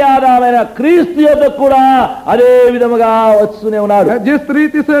కడపటి ఆదామైన క్రీస్తు యొద్దకు కూడా అదే విధముగా వస్తూనే ఉన్నాడు. जिस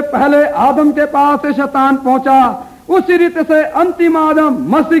रीति से पहले आदम के पास से शैतान पहुंचा, उसी रीति से अंतिम आदम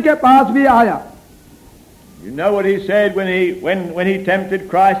मसीह के पास भी आया. You know what he said when he tempted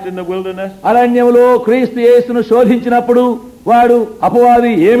Christ in the wilderness? అరణ్యములో క్రీస్తు యేసును శోధించినప్పుడు వాడు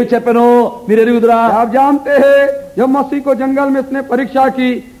అపవాది ఏమి చెప్పెనో మీరు ఎరుగుదురా? आप जानते हैं जब मसीह को जंगल में इसने परीक्षा की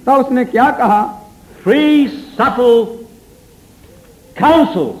तब उसने क्या कहा? 3 subtle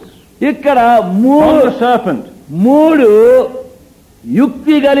counsels ఇక్కడ from the serpent. మూడు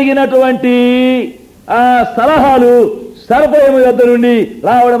యుక్తి కలిగినటువంటి సలహాలు సర్పము యొద్ద నుండి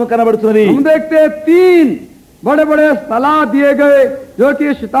రావడం కనబడుతున్నది. हम देखते हैं 3 बड़े बड़े सलाह दिए गए जो कि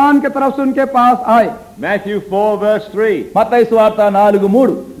शैतान के तरफ से उनके पास आए. Matthew 4 verse 3. మత్తయి సువార్త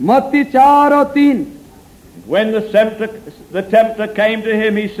 4:3. मत्ती 4 और 3. When the tempter came to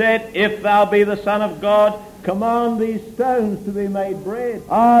him, he said, if thou be the Son of God, command these stones to be made bread.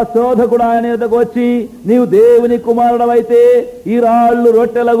 ఆ శోధకుడు ఆయన యొద్దకు వచ్చి నీవు దేవుని కుమారుడవైతే ఈ రాళ్ళు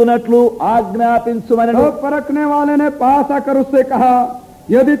రొట్టెలగునట్లు ఆజ్ఞాపించుమని. तो परखने वाले ने पास आकर उससे कहा,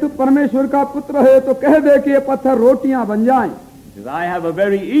 यदि तू परमेश्वर का पुत्र है तो कह दे कि ये पत्थर रोटियां बन जाएं. I have a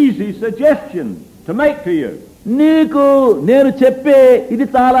very easy suggestion to make to you. నీకు నేను చెప్పే ఇది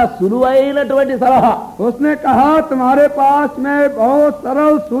చాలా సులువైనటువంటి సలహా. उसने कहा तुम्हारे पास मैं बहुत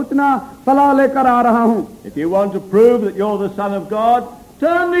सरल सूचना सलाह लेकर आ रहा हूं. If you want to prove that you're the Son of God,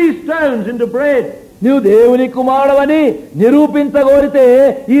 turn these stones into bread. నీవు దేవుని కుమారుడవని నిరూపించగోరితే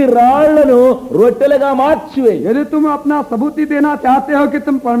ఈ రాళ్లను రొట్టెలుగా మార్చివేయి. यदि तुम अपना सबूती देना चाहते हो कि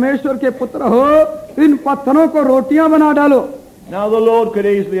तुम परमेश्वर के पुत्र हो, इन पत्थरों को रोटियां बना डालो. Now the Lord could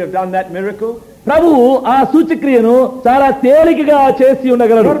easily have done that miracle. ప్రభు ఆ సూచక్రియను చాలా తేలికగా చేసి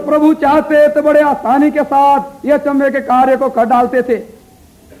ఉండగలడు. और प्रभु चाहते तो बड़े आसानी के साथ ये अचंभे के कार्य को कर डालते थे.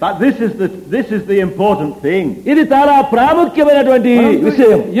 But this is the important thing. ఇది చాలా ప్రాముఖ్యమైనటువంటి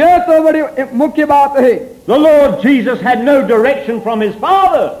విషయం. ये तो बड़ी मुख्य बात है. The Lord Jesus had no direction from his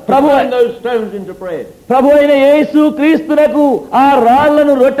Father to turn those stones into bread. ప్రభు అయిన యేసు క్రీస్తునకు ఆ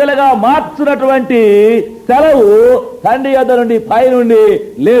రాళ్లను రొట్టెలుగా మార్చునటువంటి సెలవు తండ్రి యొద్ద నుండి పై నుండి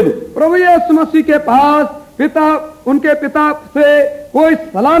లేదు. प्रभु यीशु मसीह के पास उनके पिता से कोई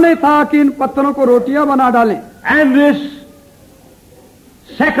सलाह नहीं था कि इन पत्थरों को रोटियां बना डालें. And this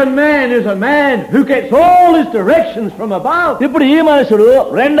second man is a man who gets all his directions from above. ఇప్పుడు ఈ మనుషుడు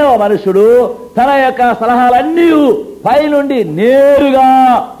రెండవ మనుషుడు తన యొక్క సలహాలన్నీ పై నుండి నేరుగా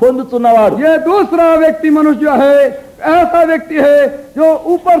పొందుతున్నవాడు. ये दूसरा व्यक्ति मनुष्य जो है ऐसा व्यक्ति है जो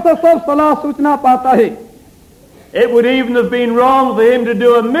ऊपर से सब सलाह सूचना पाता है. It would even have been wrong for him to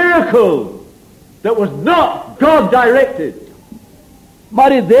do a miracle that was not God directed.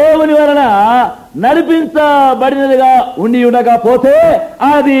 మరి దేవుని వలన నడిపించబడినదిగా ఉండి ఉండకపోతే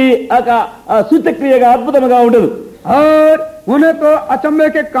అది ఒక సూచక్రియగా అద్భుతంగా ఉండదు. और उन्हें तो अचंभे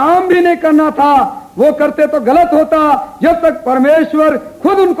के काम भी नहीं करना था. वो करते तो गलत होता जब तक परमेश्वर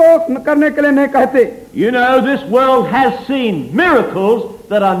खुद उनको करने के लिए नहीं कहते. You know, this world has seen miracles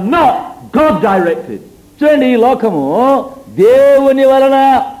that are not God directed. చూడండి, ఈ లోకము దేవుని వలన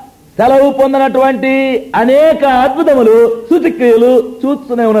సెలవు పొందినటువంటి అనేక అద్భుతములు సూచక్రియలు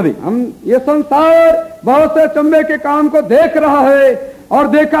చూస్తూనే ఉన్నది. हम ये संसार बहुत से चंबे के काम को देख रहा है और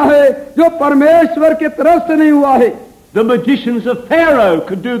देखा है जो परमेश्वर की तरफ से नहीं हुआ है. The magicians of Pharaoh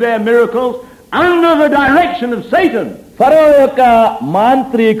could do their miracles under the direction of Satan. ఫరో యొక్క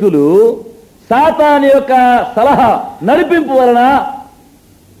మాంత్రికులు సాతాను యొక్క సలహా నడిపింపు వలన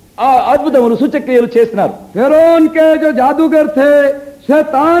అద్భుతములు సూచక్రియలు చేస్తున్నారు. फिरौन के जो जादूगर थे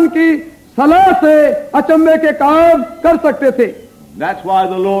शैतान की सलाह से अचंबे के काम कर सकते थे. That's why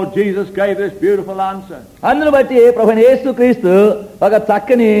the Lord Jesus gave this beautiful answer. అందును బట్టి ప్రభువైన యేసుక్రీస్తు ఒక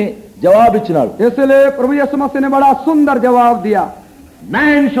చక్కని జవాబిచ్చినాడు. इसलिए प्रभु यीशु मसीह ने बड़ा सुंदर जवाब दिया.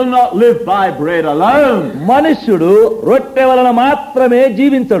 Man shall not live by bread alone. మనుష్యుడు రొట్టె వలన మాత్రమే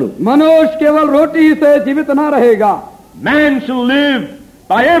జీవించడు. मनुष्य केवल रोटी ही से जीवित न रहेगा. Man shall live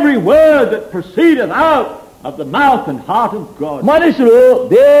by every word that proceedeth out of the mouth and heart of God. మనుషుడు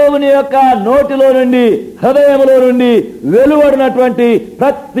దేవుని యొక్క నోటిలో నుండి హృదయములో నుండి వెలువడినటువంటి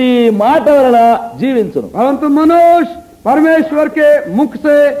ప్రతి మాట వలన జీవించును. परंतु मनुष्य परमेश्वर के मुख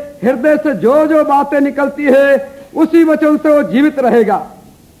से हृदय से जो जो बातें निकलती है उसी वचन से वो जीवित रहेगा.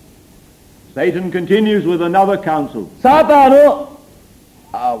 Satan continues with another counsel. సాతాను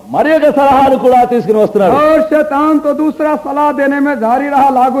మరి ఒక సలహాను కూడా తీసుకుని వస్తున్నాడు. और शैतान तो दूसरा सलाह देने में जारी रहा,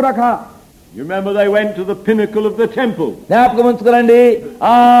 लागू रखा. You remember they went to the pinnacle of the temple. జ్ఞాపకం ఉంచుకోనండి,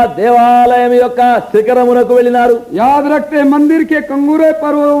 ఆ దేవాలయం యొక్క శిఖరమునకు వెళ్ళినారు. याद रखते मंदिर के कंगूरे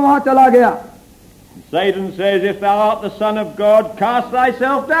पर वो वहां चला गया. Satan says, if thou art the Son of God, cast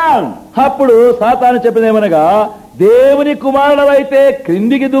thyself down. అప్పుడు సాతాను చెప్పినేమనగా, దేవుని కుమారుడవైతే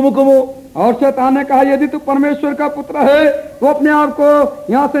క్రిందికి దుముకుము. और शैतान ने कहा यदि तू परमेश्वर का पुत्र है तो अपने आप को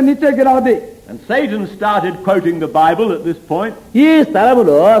यहाँ से नीचे गिरा दे. And Satan started quoting the Bible at this point. ఈ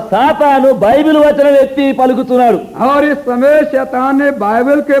స్థలములో సాతాను బైబిల్ వచనం ఎత్తి పలుకుతున్నాడు. और इस समय शैतान ने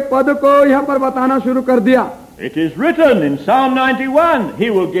बाइबल के पद को यहाँ पर बताना शुरू कर दिया. It is written in Psalm 91, he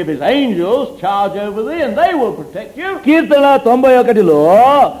will give his angels charge over thee and they will protect you. కీర్తన 91లో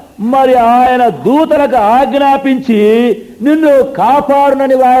మరి ఆయన దూతలకు ఆజ్ఞాపించి నిన్ను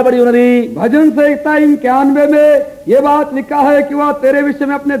కాపాడునని వ్రాయబడి ఉన్నది. भजन संहिता 91 में ये बात लिखा है कि वह तेरे विषय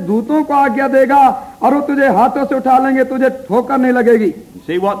में अपने दूतों को आज्ञा देगा और वो तुझे हाथों से उठा लेंगे, तुझे ठोकर नहीं लगेगी.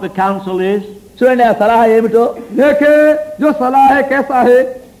 See what the counsel is? చూడండి ఆ సలహా ఏమిటో. देखे जो सलाह है कैसा है.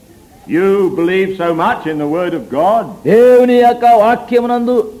 You believe so much in the word of God. దేవుని యొక్క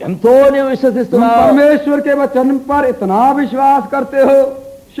వాక్యమునందు ఎంతో నీవు तुम విశ్వసిస్తున్నావు. परमेश्वर के वचन पर इतना विश्वास करते हो.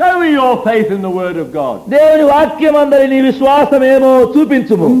 Show me your faith in the word of God. దేవుని వాక్యమందరి నీ విశ్వాసమేమో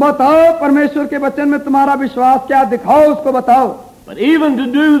చూపించుము. तुम बताओ परमेश्वर के वचन में तुम्हारा विश्वास क्या, दिखाओ, उसको बताओ. But even to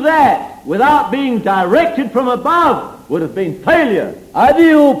do that without being directed from above would have been failure. అది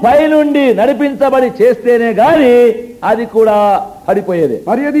పైనుండి నడిపించబడి చేస్తేనే గాని అది కూడా పడిపోయేది.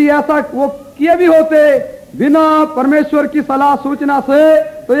 और यदि ऐसा वो किए भी होते बिना परमेश्वर की सलाह सूचना से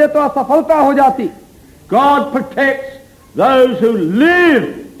तो ये तो असफलता हो जाती. God protects those who live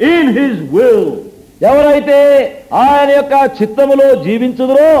in his will. ఎవరైతే ఆయన యొక్క చిత్తములో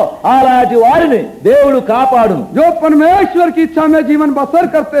జీవించుదురో అలాంటి వారిని దేవుడు కాపాడును. जो परमेश्वर की इच्छा में जीवन बसर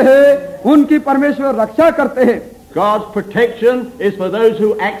करते हैं उनकी परमेश्वर रक्षा करते हैं. God's protection is for those who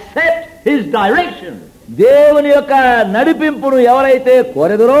accept his direction. దేవుని యొక్క నడిపింపును ఎవరైతే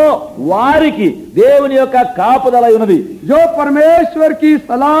కోరెదరో వారికి దేవుని యొక్క కాపుదల ఉన్నది. जो परमेश्वर की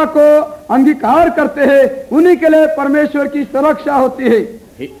सलाह को अंगीकार करते हैं उन्हीं के लिए परमेश्वर की सुरक्षा होती है.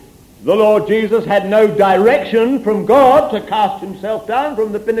 The Lord Jesus had no direction from God to cast himself down from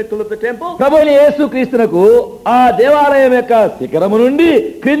the pinnacle of the temple. ప్రభువైన యేసుక్రీస్తునకు ఆ దేవాలయం యొక్క శిఖరము నుండి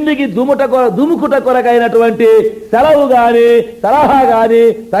క్రిందికి దుముకుట కొరకైనటువంటి సెలవు గాని సలహా గాని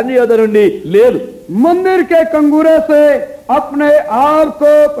తండ్రి యొద్ద నుండి లేదు. मंदिर के कंगूरे से अपने आप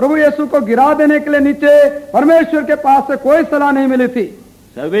को प्रभु यीशु को गिरा देने के लिए नीचे परमेश्वर के पास से कोई सलाह नहीं मिली थी.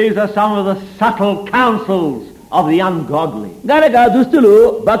 So these are some of the subtle counsels of the ungodly. గనక దుష్టులు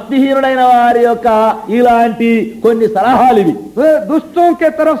భక్తిహీనుడైన వారి యొక్క ఇలాంటి కొన్ని సలహాలు ఇవి. दुष्टों के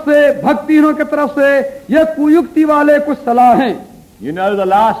तरफ से भक्तिहीनों के तरफ से ये कुयुक्ति वाले कुछ सलाह हैं. You know the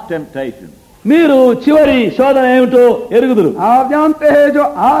last temptation. మీరు చివరి శోధన ఏమిటో ఎరుగుదురు. आप जानते हैं जो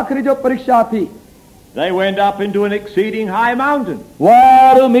आखिरी जो परीक्षा थी, They went up into an exceeding high mountain.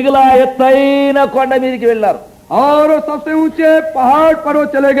 వారు మిగిలా ఎత్తైన కొండ మీదకి వెళ్లారు. और सबसे ऊंचे पहाड़ पर वो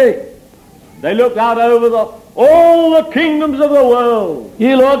चले गए. They looked out over all the kingdoms of the world. ఈ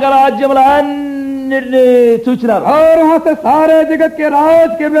లోక రాజ్యములన్నిటినీ చూచినారు. और वहां से सारे जगत के राज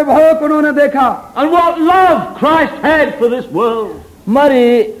के वैभव को उन्होंने देखा. And what love Christ had for this world. మరి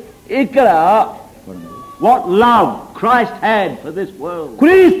ఇక్కడ What love Christ had for this world.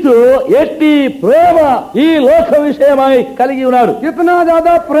 క్రీస్తు ఎట్టి ప్రేమ ఈ లోక విషయమై కలిగి ఉన్నాడు. कितना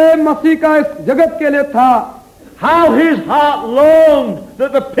ज्यादा प्रेम मसीह का इस जगत के लिए था. How his heart longed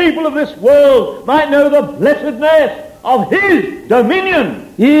that the people of this world might know the blessedness of his dominion.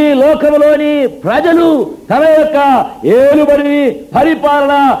 ఈ లోకములోని ప్రజలు తన యొక్క ఏలుబడిని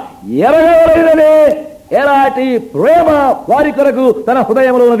పరిపాలన ఎరగవలెననే ఎలాంటి ప్రేమ వారి కొరకు తన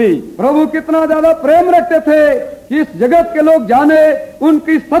హృదయంలో ఉన్నది. प्रभु कितना ज्यादा प्रेम रखते थे कि इस जगत के लोग जाने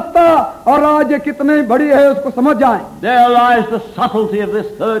उनकी सत्ता और राज्य कितनी बड़ी है उसको समझ जाएं. There lies the subtlety of this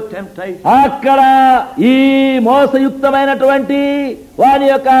third temptation. అక్కడ ఈ మోసయుక్తమైనటువంటి వాని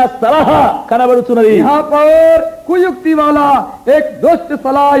యొక్క సలహా కనబడుతున్నది. यहाँ पर कुयुक्ति वाला एक दुष्ट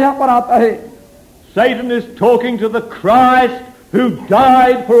सलाह यहाँ पर आता है. Satan is talking to the Christ who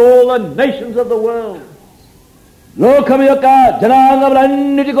died for all the nations of the world. లోకం యొక్క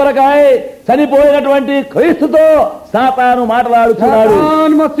జనాంగములన్నిటి కొరకాయ చనిపోయినటువంటి క్రీస్తుతో సాతాను మాట్లాడుతున్నాడు.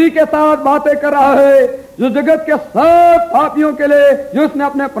 शैतान मसीह के साथ बातें कर रहा है जो जगत के सब पापियों के लिए जो उसने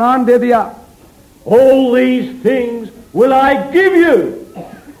अपने प्राण दे दिया. All these things will I give you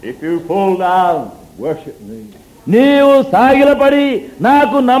if you fall down, worship me. నీవు సాగిలపడి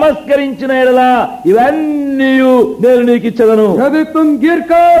నాకు నమస్కరించిన ఎడల ఇవన్నీ నేను నీకు ఇచ్చదను. यदि तुम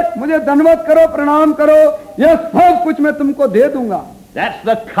गिरकर मुझे दंडवत करो, प्रणाम करो, यह सब कुछ मैं तुमको दे दूंगा. That's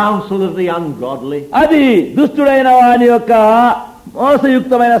the counsel of the ungodly. అది దుష్టుడైన వాని యొక్క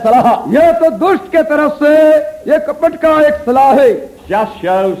మోసయుక్తమైన సలహా. यह तो दुष्ट के तरफ से यह कपट का एक सलाह है. Just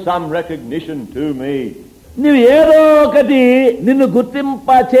show some recognition to me. నువ్వు ఏదో ఒకటి నిన్ను గుర్తింప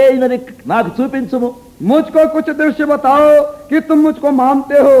చేయనని నాకు చూపించుము. मुझको कुछ दृश्य बताओ कि तुम मुझको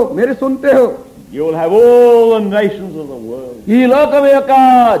मानते हो, मेरे सुनते हो. You will have all the nations of the world. ఈ లోకం యొక్క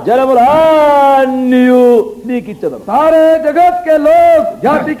జనములన్నీ నీకు ఇచ్చదను. सारे जगत के लोग,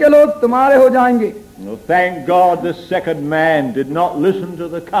 जाति के लोग तुम्हारे हो जाएंगे. Oh, thank God the second man did not listen to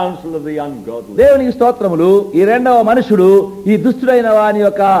the counsel of the ungodly. దేవునికి స్తోత్రములు. ఈ రెండవ మనుషుడు ఈ దుష్టుడైన వాని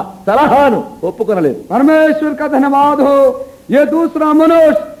యొక్క సలహాను ఒప్పుకొనలేదు. परमेश्वर का धन्यवाद हो. ये दूसरा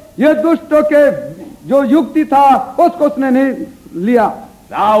मनुष्य, ये दुष्टों के जो युक्ति था उसको उसने नहीं लिया.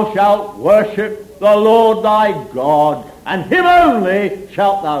 Thou shalt worship the Lord thy God, and him only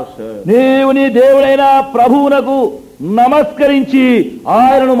shalt thou serve. నీవు నీ దేవుడైన ప్రభువునకు నమస్కరించి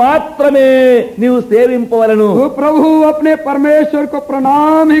ఆయనను మాత్రమే నీవు సేవింపవలను. तो प्रभु अपने परमेश्वर को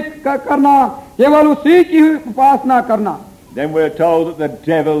प्रणाम ही करना, केवल उसी की उपासना करना. Then we're told that the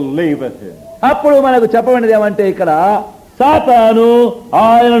devil leaveth him. అప్పుడు మనకు చెప్పబడినది ఏమంటే ఇక్కడ సాతాను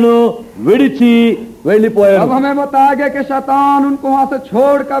ఆయనను విడిచి अब వెళ్లిపోయాడు. हमें बताया गया कि शैतान उनको वहां से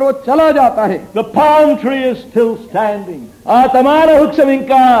छोड़कर वो चला जाता है. The palm tree is still standing. ఆ తమార వృక్షం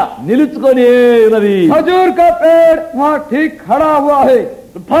ఇంకా నిలుచుకొని ఉన్నది. खजूर का पेड़ वहाँ ठीक खड़ा हुआ है.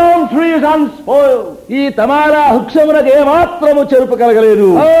 The palm tree is unspoiled. ఈ తమార వృక్షమునకు ఏమాత్రము చెరుపు కలగలేదు.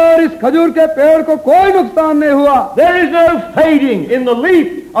 और इस खजूर के पेड़ को कोई नुकसान नहीं हुआ. There is no fading in the leaf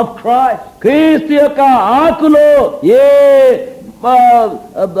of Christ. క్రీస్తు యొక్క ఆకులో ఏ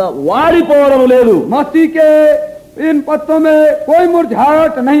వాడిపోవడం లేదు. मसीह के इन पत्तों में कोई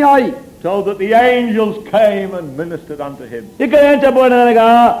मुरझाहट नहीं आई. Told that the angels came and ministered unto him. ఇక్కడ ఏం చెప్పబడినగా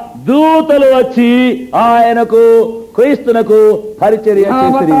దూతలు వచ్చి ఆయనకు క్రీస్తునకు పరిచర్య हाँ,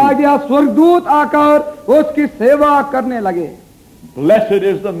 చేసిరి. बताया गया स्वर्गदूत आकर उसकी सेवा करने लगे. Blessed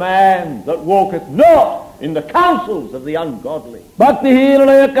is the man that walketh not in the counsels of the ungodly.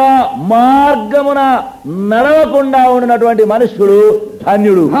 భక్తిహీనుల యొక్క మార్గమున నడవకుండా ఉన్నటువంటి మనుష్యుడు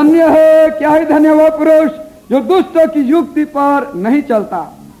ధన్యుడు. धन्य है, क्या ही धन्य वो पुरुष जो दुष्टों की युक्ति पर नहीं चलता।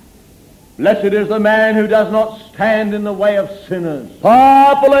 Blessed is the man who does not stand in the way of sinners.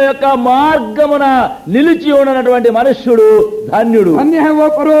 పాపుల యొక్క మార్గమున నిలిచి ఉన్నటువంటి మనుష్యుడు ధన్యుడు. धन्य है वो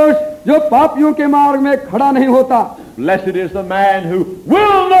पुरुष जो पापियों के मार्ग में खड़ा नहीं होता। Blessed is the man who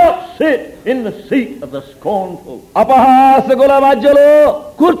will not sit in the seat of the scornful. అపహాసకుల మధ్యలో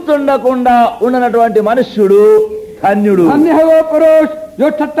కూర్చుండకుండా ఉన్నటువంటి మనుష్యుడు ధన్యుడు. धन्य है वो पुरुष जो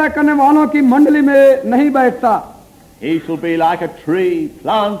ठट्टा करने वालों की मंडली में नहीं बैठता। He shall be like a tree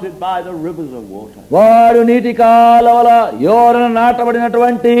planted by the rivers of water. వారు నీటి కాలవల యోరన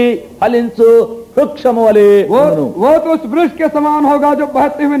నాటబడినటువంటి ఫలించు వృక్షము వలె ఉండును. वो तो उस वृक्ष के समान होगा जो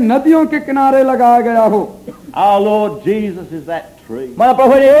बहते हुए नदियों के किनारे लगाया गया हो। Our Lord Jesus is that tree. మన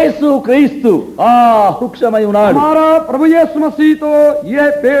ప్రభు యేసు క్రీస్తు ఆ వృక్షమై ఉన్నాడు. हमारा प्रभु यीशु मसीह तो यह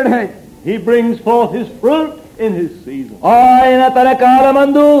पेड़ है। He brings forth his fruit in his season. ఆయన తన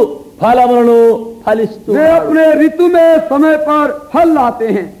కాలమందు ఫలములను ఫలిస్తూ वे अपने ऋतु में समय पर फल लाते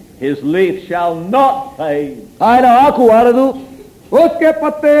हैं। His leaf shall not fade. ఆయన ఆకు వారదు, उसके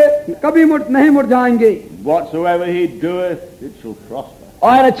पत्ते कभी नहीं मुरझाएंगे। Whatsoever he doeth, it shall prosper.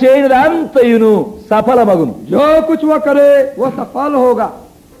 ఆయన చేయనిదంతయును సఫలమగును. जो कुछ वो करे वो सफल होगा।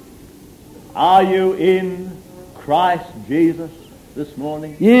 Are you in Christ Jesus this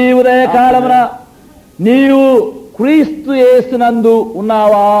morning? ఈ ఉదయ కాలమున నీవు క్రీస్తు యేసునందు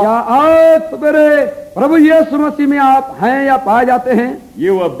ఉన్నావా? क्या आज सवेरे प्रभु यीशु मसीह में आप हैं या पाए जाते हैं?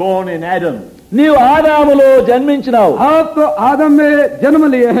 You were born in Adam. నీవు ఆదాములో జన్మించినావు. आप तो आदम में जन्म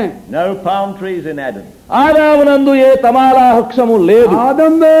लिए हैं। No palm trees in Adam. ఆదామునందు ఏ తమాలా వృక్షము లేదు.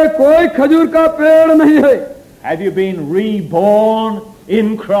 आदम में कोई खजूर का पेड़ नहीं है। Have you been reborn in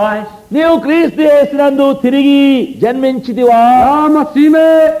Christ? నీవు క్రీస్తు యేసునందు తిరిగి జన్మించితివా? क्या मसीह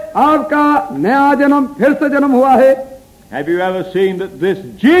में आपका नया जन्म फिर से जन्म हुआ है? Have you ever seen that this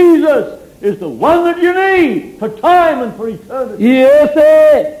Jesus is the one that you need for time and for eternity? ఈ యేసే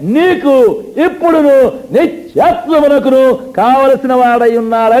నీకు ఇప్పుడును నిత్యత్వమునకును కావలసిన వాడై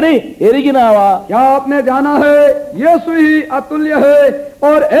ఉన్నాడని ఎరిగినావా? क्या आपने जाना है यीशु ही अतुल्य है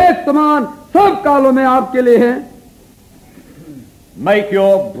और एक समान सब कालों में आपके लिए है। Make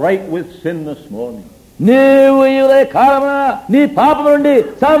your break with sin this morning. నీవు ఈ ఉదయ కాలమున నీ పాపం నుండి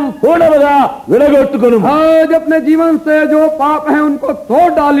సంపూర్ణముగా విడగొట్టుకొను. आज अपने जीवन से जो पाप हैं उनको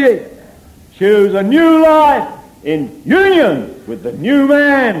तोड़ डालिए। Choose a new life in union with the new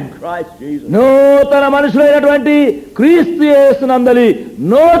man, Christ Jesus. నూతన మనుషులైనటువంటి క్రీస్తు యేసునందలి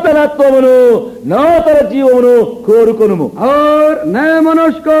నూతనత్వమును నూతన జీవమును కోరుకొనుము. और नए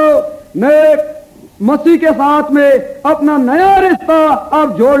मनुष्य को नए मसीह के साथ में अपना नया रिश्ता आप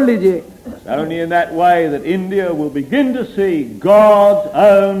जोड़ लीजिए। It's only in that way that India will begin to see God's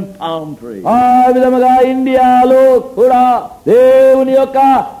own palm tree. ఆ విధముగా ఇండియాలో కూడా దేవుని యొక్క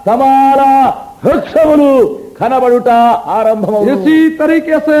తమాలా వృక్షములు కనబడుట ఆరంభమవును. इसी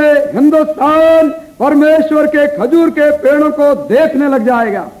तरीके से हिंदुस्तान परमेश्वर के खजूर के पेड़ों को देखने लग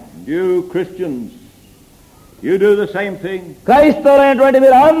जाएगा। You Christians, you do the same thing. క్రైస్తవులైనటువంటి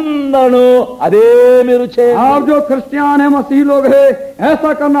మీరు అందరూ అదే మీరు చేయండి. आप जो क्रिश्चियन है मसीह लोग हैं ऐसा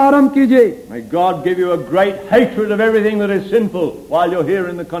करना आरंभ कीजिए। May God give you a great hatred of everything that is sinful while you're here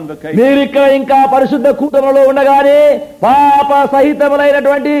in the convocation. మీరు ఇక్కడ ఇంకా పరిశుద్ధ కూటములో ఉండగానే పాప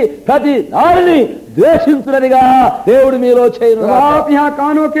సహితములైనటువంటి ప్రతి దానిని ద్వేషించునదిగా దేవుడు మీలో చేయను. आप यहाँ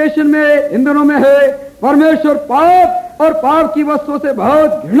कॉन्वोकेशन में इन दिनों में है परमेश्वर पाप और पाप की वस्तुओं से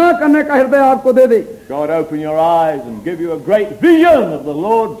बहुत घृणा करने का हृदय आपको दे दे। God open your eyes and give you a great vision of the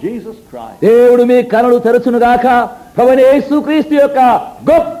Lord Jesus Christ. దేవుడు మీ కనులు తెరచును గాక, ప్రభువైన యేసుక్రీస్తు యొక్క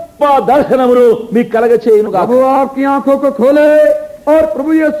గొప్ప దర్శనమును మీకు కలగచేయును గాక. प्रभु आपकी आंखों को खोले और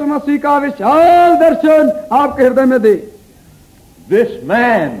प्रभु यीशु मसीह का विशाल दर्शन आपके हृदय में दे। This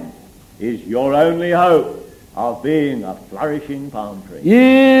man is your only hope of being a flourishing palm tree. ఈ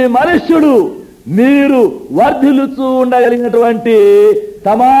మనుష్యుడు మీరు వర్ధిల్లుచూ ఉండగలిగినటువంటి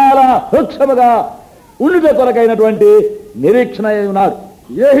తమాల వృక్షముగా ఉండుట కొరకైనటువంటి నిరీక్షణ అయి ఉన్నారు.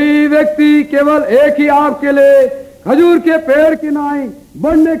 यही व्यक्ति केवल एक ही आपके लिए खजूर के पेड़ की नाई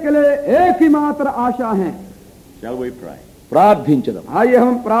बनने के लिए एक ही मात्र आशा है। Shall we pray? ప్రార్థించదాం. आइए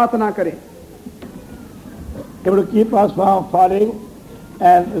हम प्रार्थना करें। Able to keep us from falling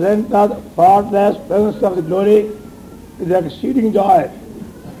and render us faultless presence of the glory with exceeding joy.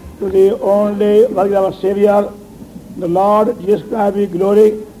 To the only worthy of our Savior, the Lord Jesus Christ, be glory,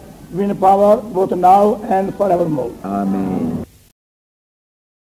 be in power both now and forevermore. Amen.